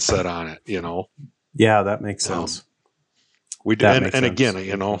mindset on it, Yeah, that makes sense. We do. And again,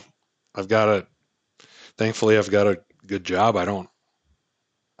 thankfully I've got a good job. I don't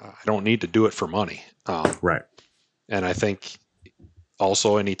need to do it for money. Right. And I think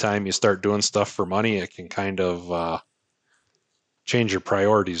also anytime you start doing stuff for money, it can kind of change your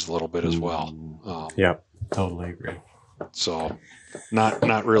priorities a little bit as well. Yeah, totally agree. So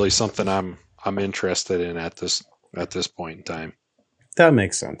not really something I'm interested in at this point in time. That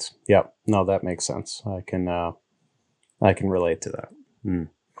makes sense. Yep. No, that makes sense. I can relate to that. Yeah.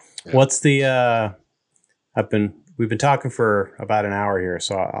 What's the we've been talking for about an hour here,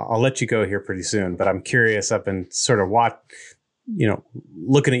 so I'll let you go here pretty soon, but I'm curious. I've been sort of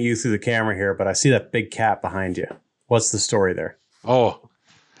looking at you through the camera here, but I see that big cat behind you. What's the story there? Oh,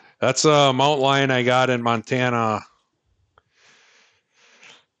 that's a mountain lion I got in Montana.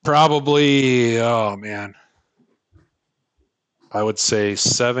 Probably, oh man, I would say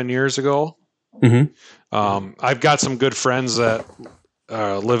 7 years ago. Mm-hmm. I've got some good friends that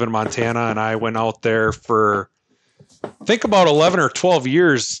live in Montana, and I went out there for, I think, about 11 or 12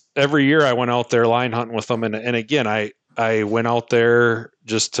 years. Every year I went out there line hunting with them. And again, I went out there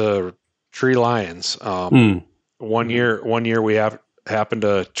just to tree lions. One year we happened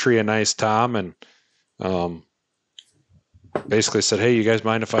to tree a nice tom, and basically said, "Hey, you guys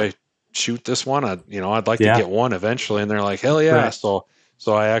mind if I shoot this one? I'd like to Yeah. get one eventually." And they're like, "Hell yeah!" Right. So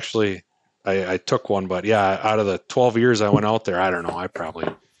I actually I took one, but yeah, out of the 12 years I went out there, I don't know, I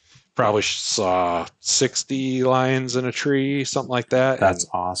probably saw 60 lions in a tree, something like that, That's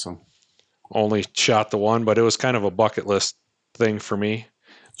and awesome. only shot the one. But it was kind of a bucket list thing for me.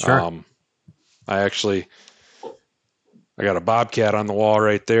 Sure. I got a bobcat on the wall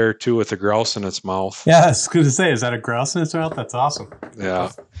right there too, with a grouse in its mouth. Yeah, I was going to say, is that a grouse in its mouth? That's awesome.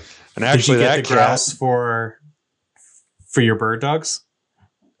 Yeah, and Did you actually get that the cat, grouse for your bird dogs?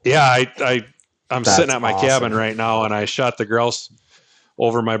 yeah, I'm That's sitting at my cabin awesome. right now, and I shot the grouse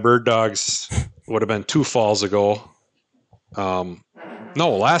over my bird dogs. Would have been 2 falls ago. No,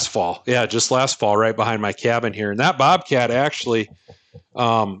 last fall. Yeah, just last fall, right behind my cabin here. And that bobcat actually,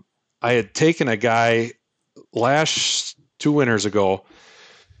 I had taken a guy last 2 winters ago.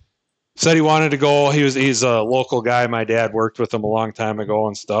 Said he wanted to go. He's a local guy. My dad worked with him a long time ago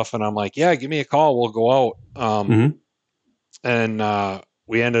and stuff. And I'm like, yeah, give me a call. We'll go out. Mm-hmm. And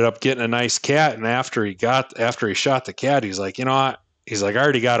we ended up getting a nice cat. And after he shot the cat, he's like, you know what? He's like, I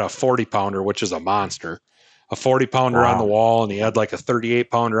already got a 40-pounder, which is a monster, a 40-pounder on the Wow. wall, and he had like a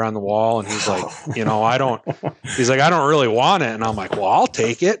 38-pounder on the wall. And he's like, he's like, I don't really want it. And I'm like, well, I'll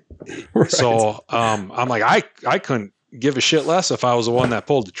take it. Right. So I'm like, I couldn't give a shit less if I was the one that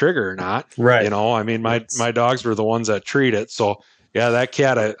pulled the trigger or not. Right. I mean, my dogs were the ones that treat it. So yeah, that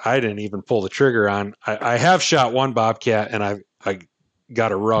cat, I didn't even pull the trigger on. I have shot one bobcat, and I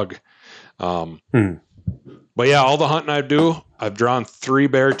got a rug. But yeah, all the hunting I do, I've drawn 3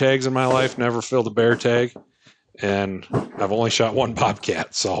 bear tags in my life, never filled a bear tag, and I've only shot one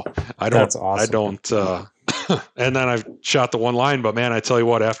bobcat. So That's awesome. and then I've shot the one lion. But man, I tell you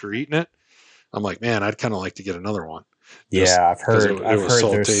what, after eating it, I'm like, man, I'd kind of like to get another one. Yeah, I've Because heard. it was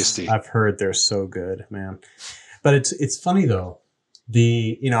so tasty. I've heard they're so good, man. But it's funny though.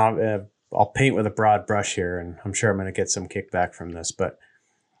 I'll paint with a broad brush here, and I'm sure I'm going to get some kickback from this. But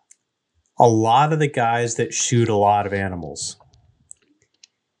a lot of the guys that shoot a lot of animals,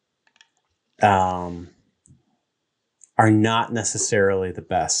 are not necessarily the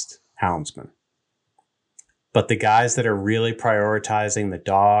best houndsmen. But the guys that are really prioritizing the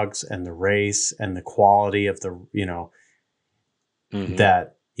dogs and the race and the quality of the,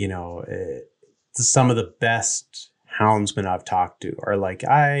 some of the best houndsmen I've talked to are like,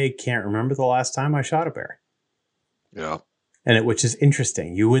 I can't remember the last time I shot a bear. Yeah. Which is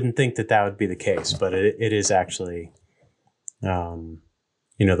interesting. You wouldn't think that would be the case, but it is actually,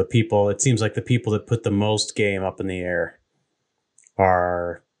 the people, it seems like the people that put the most game up in the air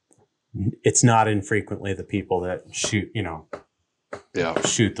it's not infrequently the people that shoot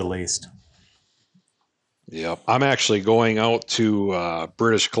the least. Yeah. I'm actually going out to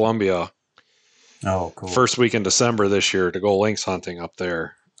British Columbia. Oh, cool. First week in December this year to go lynx hunting up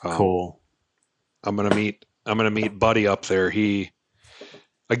there. Cool. I'm gonna meet Buddy up there.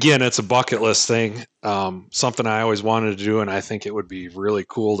 Again, it's a bucket list thing. Something I always wanted to do, and I think it would be really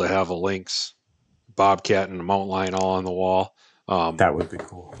cool to have a lynx, bobcat, and a mountain lion all on the wall. That would be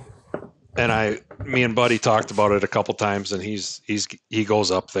cool. And me and Buddy talked about it a couple times, and he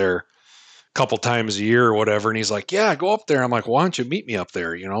goes up there a couple times a year or whatever, and he's like, yeah, go up there. I'm like, why don't you meet me up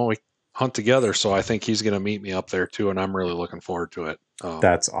there? We hunt together. So I think he's going to meet me up there too, and I'm really looking forward to it.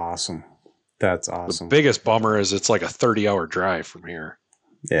 That's awesome. That's awesome. The biggest bummer is it's like a 30-hour drive from here.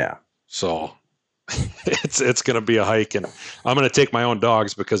 Yeah. So it's going to be a hike, and I'm going to take my own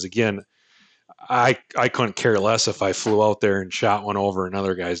dogs because, again, I couldn't care less if I flew out there and shot one over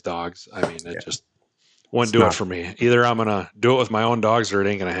another guy's dogs. I mean, it just wouldn't do it for me. Either I'm going to do it with my own dogs or it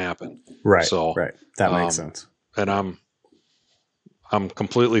ain't going to happen. Right. So, right. That makes sense. And I'm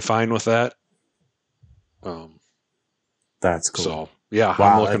completely fine with that. That's cool. So yeah,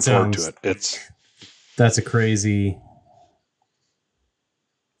 wow, I'm looking forward to it. That's a crazy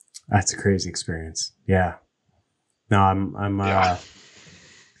experience. Yeah. No,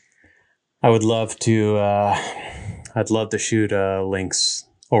 I would love to, I'd love to shoot a lynx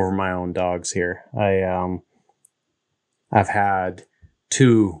over my own dogs here. I've had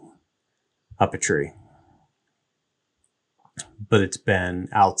 2 up a tree, but it's been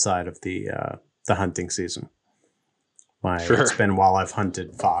outside of the hunting season. Sure. It's been while I've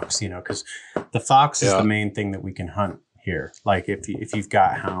hunted fox, because the fox is the Yeah. main thing that we can hunt here. Like if you've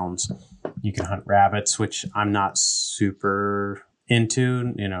got hounds, you can hunt rabbits, which I'm not super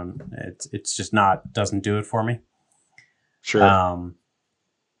into. It's just doesn't do it for me. Sure.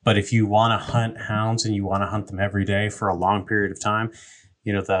 But if you want to hunt hounds and you want to hunt them every day for a long period of time,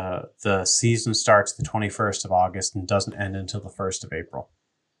 the season starts the 21st of August and doesn't end until the 1st of April.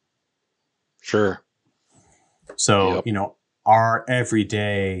 Sure. So, Yep. Our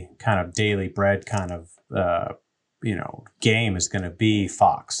everyday kind of daily bread kind of, game is going to be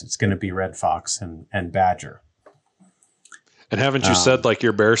fox. It's going to be red fox and badger. And haven't you said like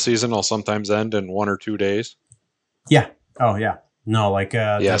your bear season will sometimes end in 1 or 2 days? Yeah. Oh, yeah. No, like See,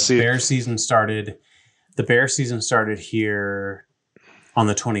 the bear season started here on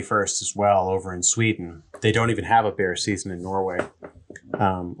the 21st as well over in Sweden. They don't even have a bear season in Norway.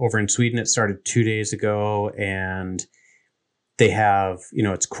 Over in Sweden, it started 2 days ago, and they have,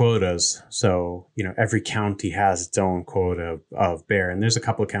 it's quotas. So, every county has its own quota of bear. And there's a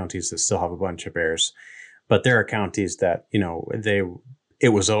couple of counties that still have a bunch of bears. But there are counties that, it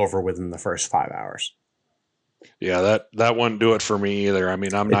was over within the first 5 hours. Yeah, that wouldn't do it for me either. I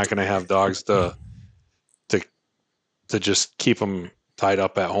mean, I'm not going to have dogs to just keep them tied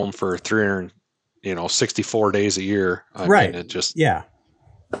up at home for 364 days a year. I Right. mean, it just, yeah,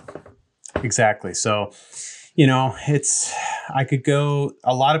 exactly. So, I could go,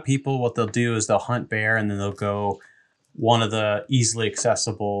 a lot of people, what they'll do is they'll hunt bear and then they'll go one of the easily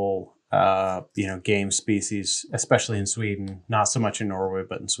accessible, game species, especially in Sweden, not so much in Norway,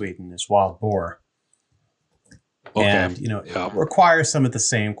 but in Sweden, is wild boar. okay. And, it requires some of the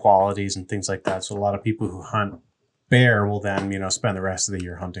same qualities and things like that. So a lot of people who hunt bear will then, spend the rest of the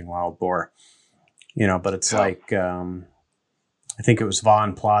year hunting wild boar, but it's like, I think it was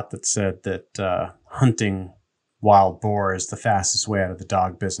Von Plott that said that hunting wild boar is the fastest way out of the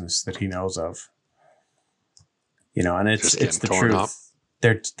dog business that he knows of. And it's the truth.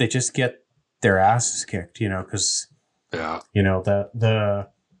 They just get their asses kicked, because the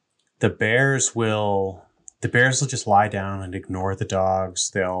bears will just lie down and ignore the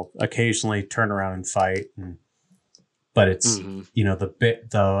dogs. They'll occasionally turn around and fight, but it's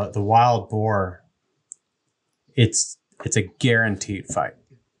the wild boar. It's a guaranteed fight.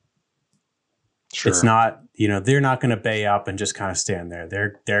 Sure. It's not, they're not going to bay up and just kind of stand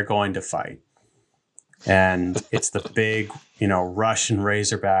there. They're going to fight. And it's the big, Russian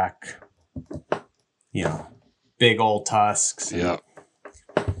razorback, big old tusks. And,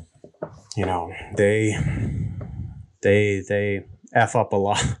 they F up a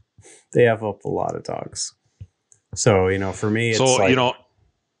lot. They F up a lot of dogs. So, for me, it's go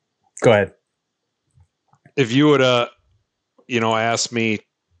ahead. If you would, asked me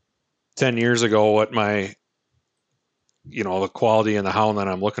 10 years ago what my, the quality in the hound that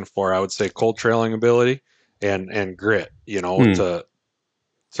I'm looking for, I would say cold trailing ability and grit, to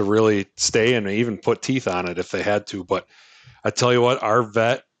really stay and even put teeth on it if they had to. But I tell you what,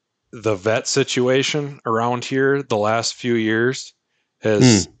 the vet situation around here the last few years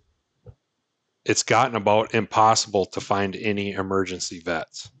it's gotten about impossible to find any emergency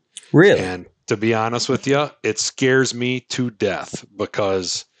vets. Really? And to be honest with you, it scares me to death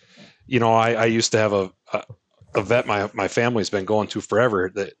because, I used to have a vet my family's been going to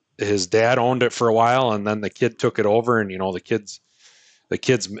forever. That his dad owned it for a while, and then the kid took it over, and the kid's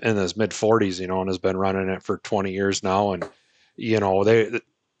in his mid 40s, and has been running it for 20 years now. And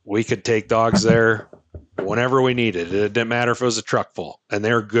we could take dogs there whenever we needed. It didn't matter if it was a truck full, and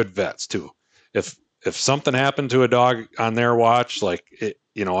they're good vets too. If something happened to a dog on their watch, like it,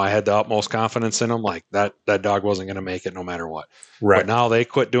 I had the utmost confidence in them, like that dog wasn't going to make it no matter what. Right. But now they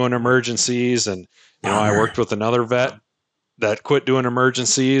quit doing emergencies, and I worked with another vet that quit doing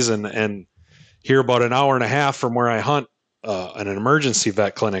emergencies, and here about an hour and a half from where I hunt, an emergency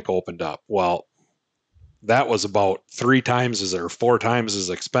vet clinic opened up. Well, that was about 3 times or 4 times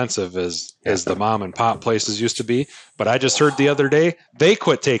as expensive as the mom and pop places used to be. But I just heard the other day they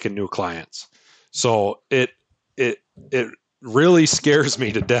quit taking new clients. So it really scares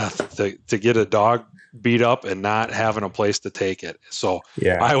me to death to get a dog beat up and not having a place to take it. So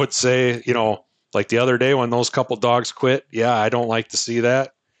I would say, like the other day when those couple dogs quit, I don't like to see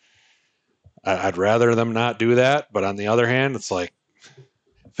that. I'd rather them not do that. But on the other hand, it's like,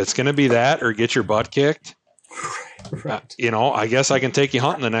 if it's going to be that or get your butt kicked, right. I guess I can take you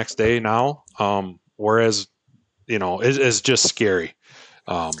hunting the next day now. Whereas, it's just scary.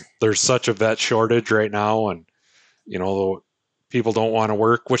 There's such a vet shortage right now, and people don't want to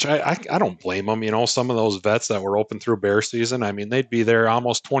work, which I don't blame them. You know, some of those vets that were open through bear season, I mean, they'd be there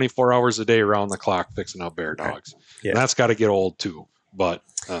almost 24 hours a day around the clock fixing up bear dogs. Yeah. And that's got to get old too. But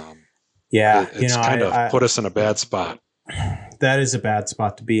it's kind of put us in a bad spot. That is a bad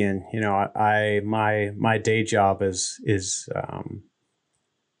spot to be in. You know, my day job is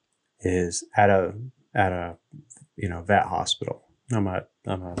at a vet hospital. I'm a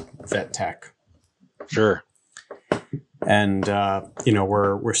vet tech. Sure. And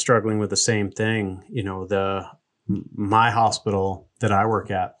we're struggling with the same thing. You know, my hospital that I work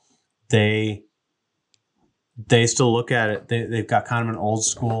at, they still look at it. They've got kind of an old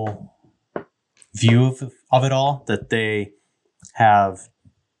school view of it all, that they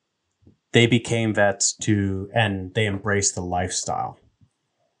became vets and they embrace the lifestyle,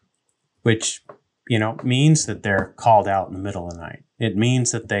 which, you know, means that they're called out in the middle of the night. It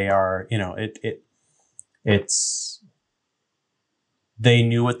means that they are, you know, they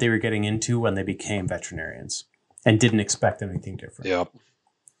knew what they were getting into when they became veterinarians and didn't expect anything different. Yep.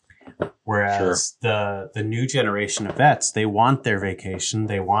 Whereas the new generation of vets, they want their vacation,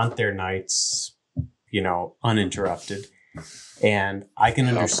 they want their nights, you know, uninterrupted. And I can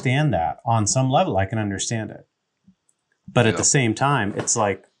understand that on some level. I can understand it. But at the same time, it's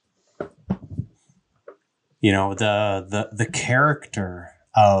like, you know, the character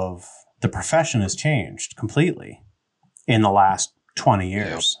of the profession has changed completely in the last 20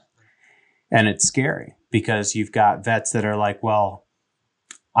 years. Yep. And it's scary because you've got vets that are like, well,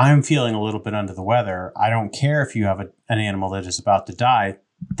 I'm feeling a little bit under the weather. I don't care if you have an animal that is about to die.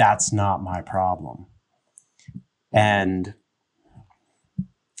 That's not my problem. And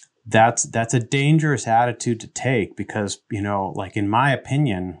that's a dangerous attitude to take because, you know, like in my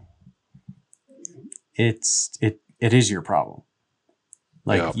opinion, it is your problem.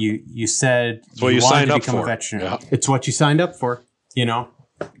 Like you said, you wanted to become a veterinarian. Yeah. It's what you signed up for. You know,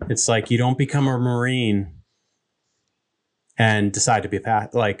 it's like you don't become a Marine and decide to be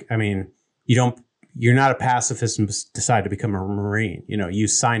you're not a pacifist and decide to become a Marine. You know, you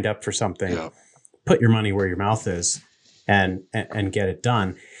signed up for something. Yeah. Put your money where your mouth is and get it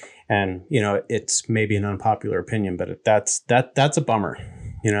done. And, you know, it's maybe an unpopular opinion, but that's a bummer.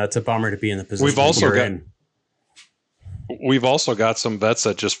 You know, it's a bummer to be in the position you're in. We've also got some vets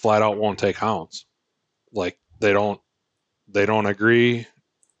that just flat out won't take hounds. Like they don't agree,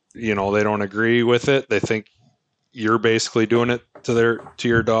 you know, they don't agree with it. They think you're basically doing it to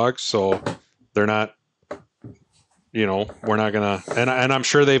your dogs. So they're not, you know, we're not going to, and I'm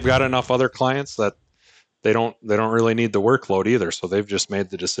sure they've got enough other clients that they don't really need the workload either. So they've just made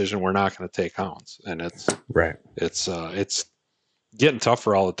the decision, we're not going to take hounds. And it's getting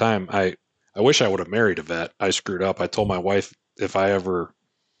tougher all the time. I wish I would have married a vet. I screwed up. I told my wife, if you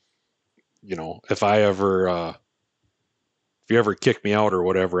ever kick me out or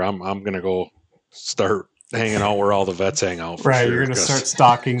whatever, I'm going to go start hanging out where all the vets hang out. Right. Sure, you're going to start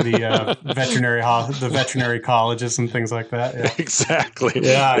stalking the veterinary colleges and things like that. Yeah. Exactly.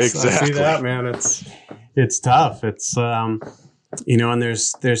 Yeah. Exactly. I see that, man. It's tough. It's, you know, and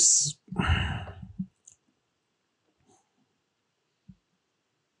there's,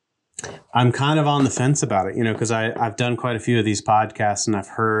 I'm kind of on the fence about it, you know, because I've done quite a few of these podcasts and I've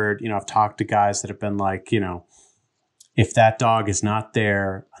heard, you know, I've talked to guys that have been like, you know, if that dog is not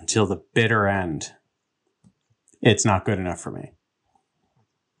there until the bitter end, it's not good enough for me.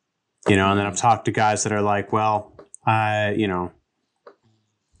 You know, and then I've talked to guys that are like, well, you know,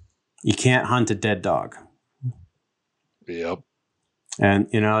 you can't hunt a dead dog. Yep. And,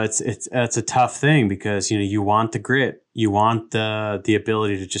 you know, it's a tough thing because, you know, you want the grit, you want the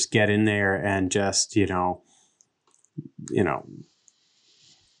ability to just get in there and just, you know,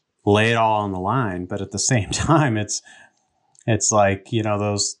 lay it all on the line. But at the same time, it's like, you know,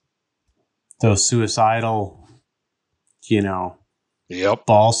 those suicidal, you know,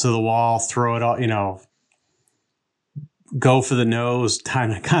 balls to the wall, throw it all, you know, go for the nose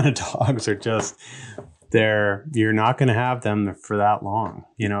kind of dogs are just, you're not going to have them for that long.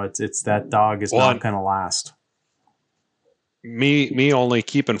 You know, it's that dog is not going to last. Me only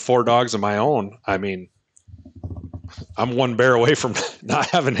keeping 4 dogs of my own. I mean, I'm one bear away from not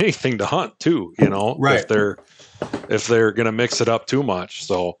having anything to hunt too, you know, right. if they're going to mix it up too much.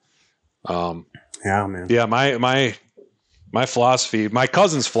 So, yeah, man. Yeah. My philosophy, my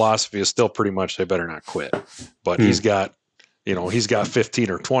cousin's philosophy is still pretty much, they better not quit, but he's got 15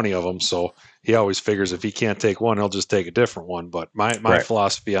 or 20 of them. So he always figures if he can't take one, he'll just take a different one. But my right.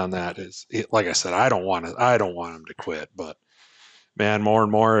 philosophy on that is, like I said, I don't want him to quit, but man, more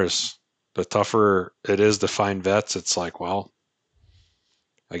and more is the tougher it is to find vets. It's like, well,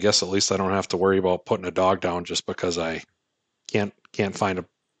 I guess at least I don't have to worry about putting a dog down just because I can't find a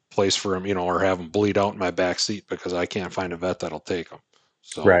place for them, or have them bleed out in my back seat because I can't find a vet that'll take them.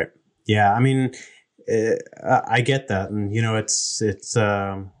 So right. Yeah. I mean, I get that. And, it's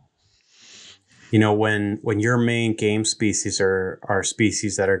when your main game species are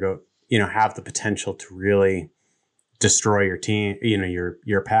species that have the potential to really destroy your team,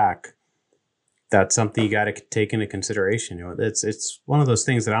 your pack, that's something you got to take into consideration. It's one of those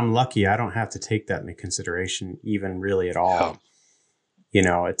things that I'm lucky I don't have to take that into consideration even really at all.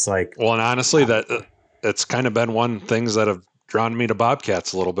 It's like, well, and honestly, that's kind of been one things that have drawn me to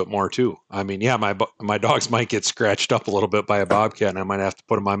bobcats a little bit more too. I mean, yeah, my dogs might get scratched up a little bit by a bobcat, and I might have to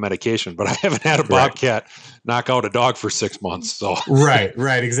put them on medication. But I haven't had a bobcat knock out a dog for 6 months. So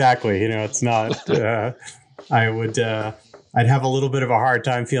right, exactly. It's not. I'd have a little bit of a hard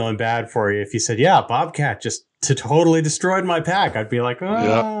time feeling bad for you if you said, "Yeah, bobcat just totally destroyed my pack." I'd be like, I don't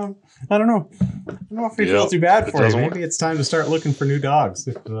know. I don't know if he feels too bad for you. Maybe it's time to start looking for new dogs.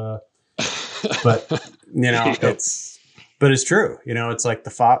 But it's true. It's like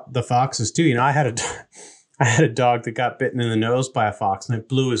the foxes too. I had a dog that got bitten in the nose by a fox, and it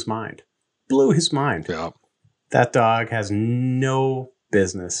blew his mind. Yeah. That dog has no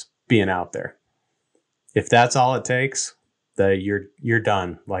business being out there. If that's all it takes, you're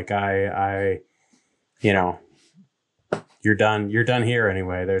done. Like you're done. You're done here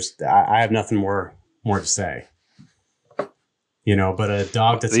anyway. I have nothing more to say. But a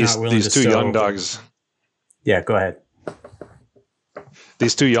dog that's not willing to these two young dogs. Yeah, go ahead.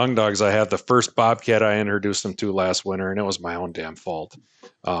 These two young dogs, I had the first bobcat I introduced them to last winter, and it was my own damn fault.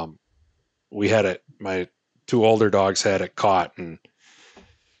 We had it. My two older dogs had it caught, and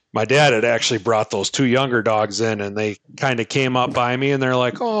my dad had actually brought those two younger dogs in, and they kind of came up by me, and they're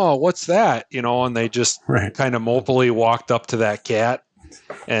like, "Oh, what's that?" And they just kind of mopily walked up to that cat,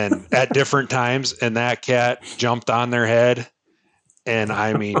 and at different times, and that cat jumped on their head, and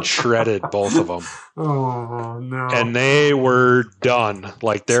I mean, shredded both of them. Oh, no. And they were done.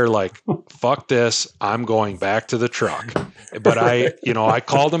 Like, they're like, "Fuck this. I'm going back to the truck." But I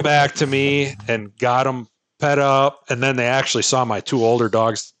called them back to me and got them pet up. And then they actually saw my two older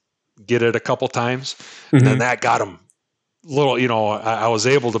dogs get it a couple times. Mm-hmm. And then that got them little, I was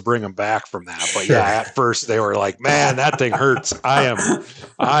able to bring them back from that. But yeah, at first they were like, "Man, that thing hurts.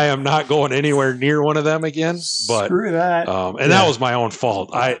 I am not going anywhere near one of them again." But screw that. That was my own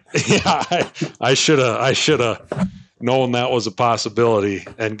fault. I should have known that was a possibility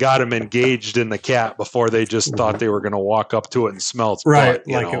and got them engaged in the cat before they just thought they were going to walk up to it and smell its butt.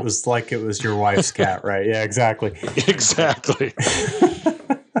 It was your wife's cat, right? Yeah, exactly. Exactly.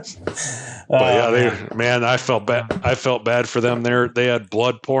 But yeah, I felt bad. I felt bad for them. They had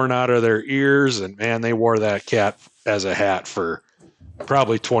blood pouring out of their ears, and man, they wore that cat as a hat for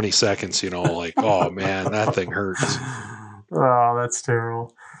probably 20 seconds. Like, oh man, that thing hurts. Oh, that's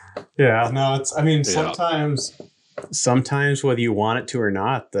terrible. Yeah, no, sometimes whether you want it to or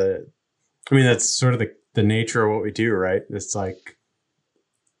not, that's sort of the nature of what we do, right? It's like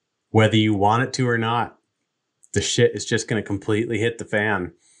whether you want it to or not, the shit is just going to completely hit the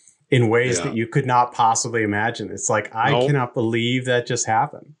fan in ways that you could not possibly imagine. It's like, I cannot believe that just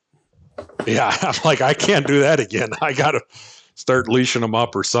happened. Yeah, I'm like, I can't do that again. I got to start leashing them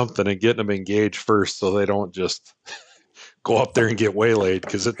up or something and getting them engaged first so they don't just go up there and get waylaid,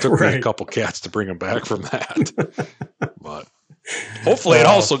 because it took me a couple cats to bring them back from that. But hopefully it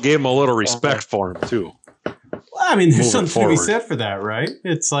also gave them a little respect for them too. Well, there's something to be said for that, right?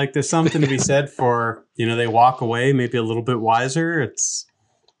 It's like there's something to be said for, they walk away maybe a little bit wiser. It's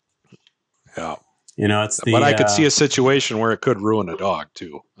but I could see a situation where it could ruin a dog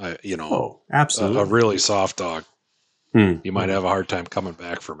too. Absolutely. A really soft dog. You might have a hard time coming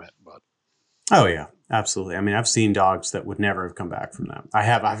back from it, but. Oh yeah, absolutely. I've seen dogs that would never have come back from that.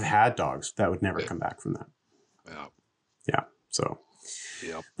 I've had dogs that would never come back from that. Yeah. Yeah. So.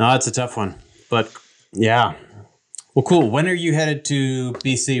 Yep. No, it's a tough one, but yeah. Well, cool. When are you headed to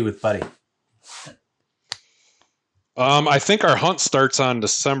BC with Buddy? I think our hunt starts on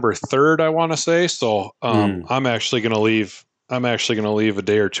December 3rd, I want to say. So I'm actually going to leave. I'm actually going to leave a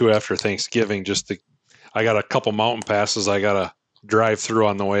day or two after Thanksgiving. I got a couple mountain passes I got to drive through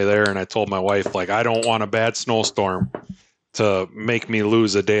on the way there. And I told my wife, like, I don't want a bad snowstorm to make me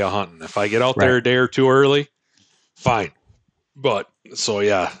lose a day of hunting. If I get out there a day or two early, fine. But so,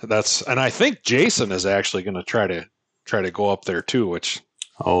 yeah, and I think Jason is actually going to try to go up there too, which.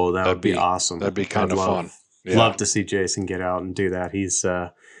 Oh, that would be awesome. That'd be kind of fun. Yeah. Love to see Jason get out and do that. He's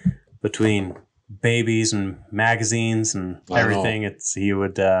between babies and magazines and everything.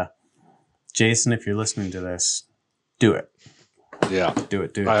 Jason, if you're listening to this, do it. Yeah, do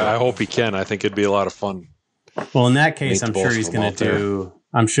it. I hope he can. I think it'd be a lot of fun Well, in that case, Meet I'm the sure both he's of them going out to there. do.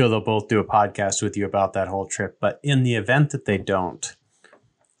 I'm sure they'll both do a podcast with you about that whole trip. But in the event that they don't,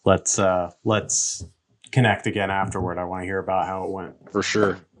 let's connect again afterward. I want to hear about how it went. For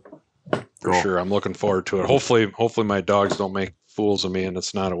sure. For Cool. sure. I'm looking forward to it. Hopefully my dogs don't make fools of me and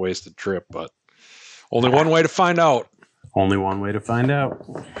it's not a wasted trip, but only one way to find out. Only one way to find out.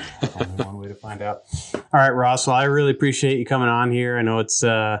 Only one way to find out. All right, Ross. Well, I really appreciate you coming on here. I know it's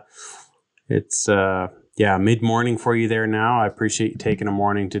mid-morning for you there now. I appreciate you taking a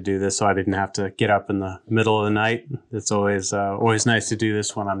morning to do this so I didn't have to get up in the middle of the night. It's always nice to do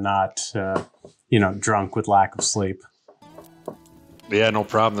this when I'm not drunk with lack of sleep. Yeah, no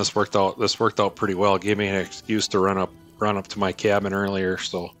problem. This worked out pretty well. It gave me an excuse to run up to my cabin earlier,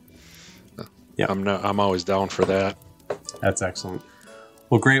 so yeah. I'm always down for that. That's excellent.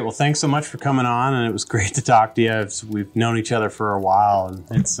 Well, great. Well, thanks so much for coming on, and it was great to talk to you. We've known each other for a while, and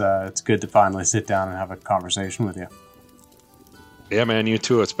it's good to finally sit down and have a conversation with you. Yeah, man, you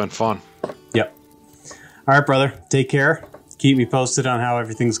too. It's been fun. Yep. All right, brother. Take care. Keep me posted on how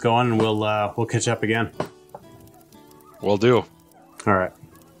everything's going, and we'll catch up again. Will do. All right.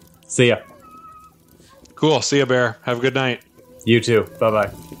 See ya. Cool. See ya, Bear. Have a good night. You too.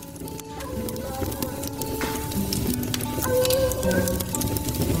 Bye-bye.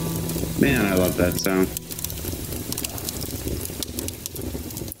 Man, I love that sound.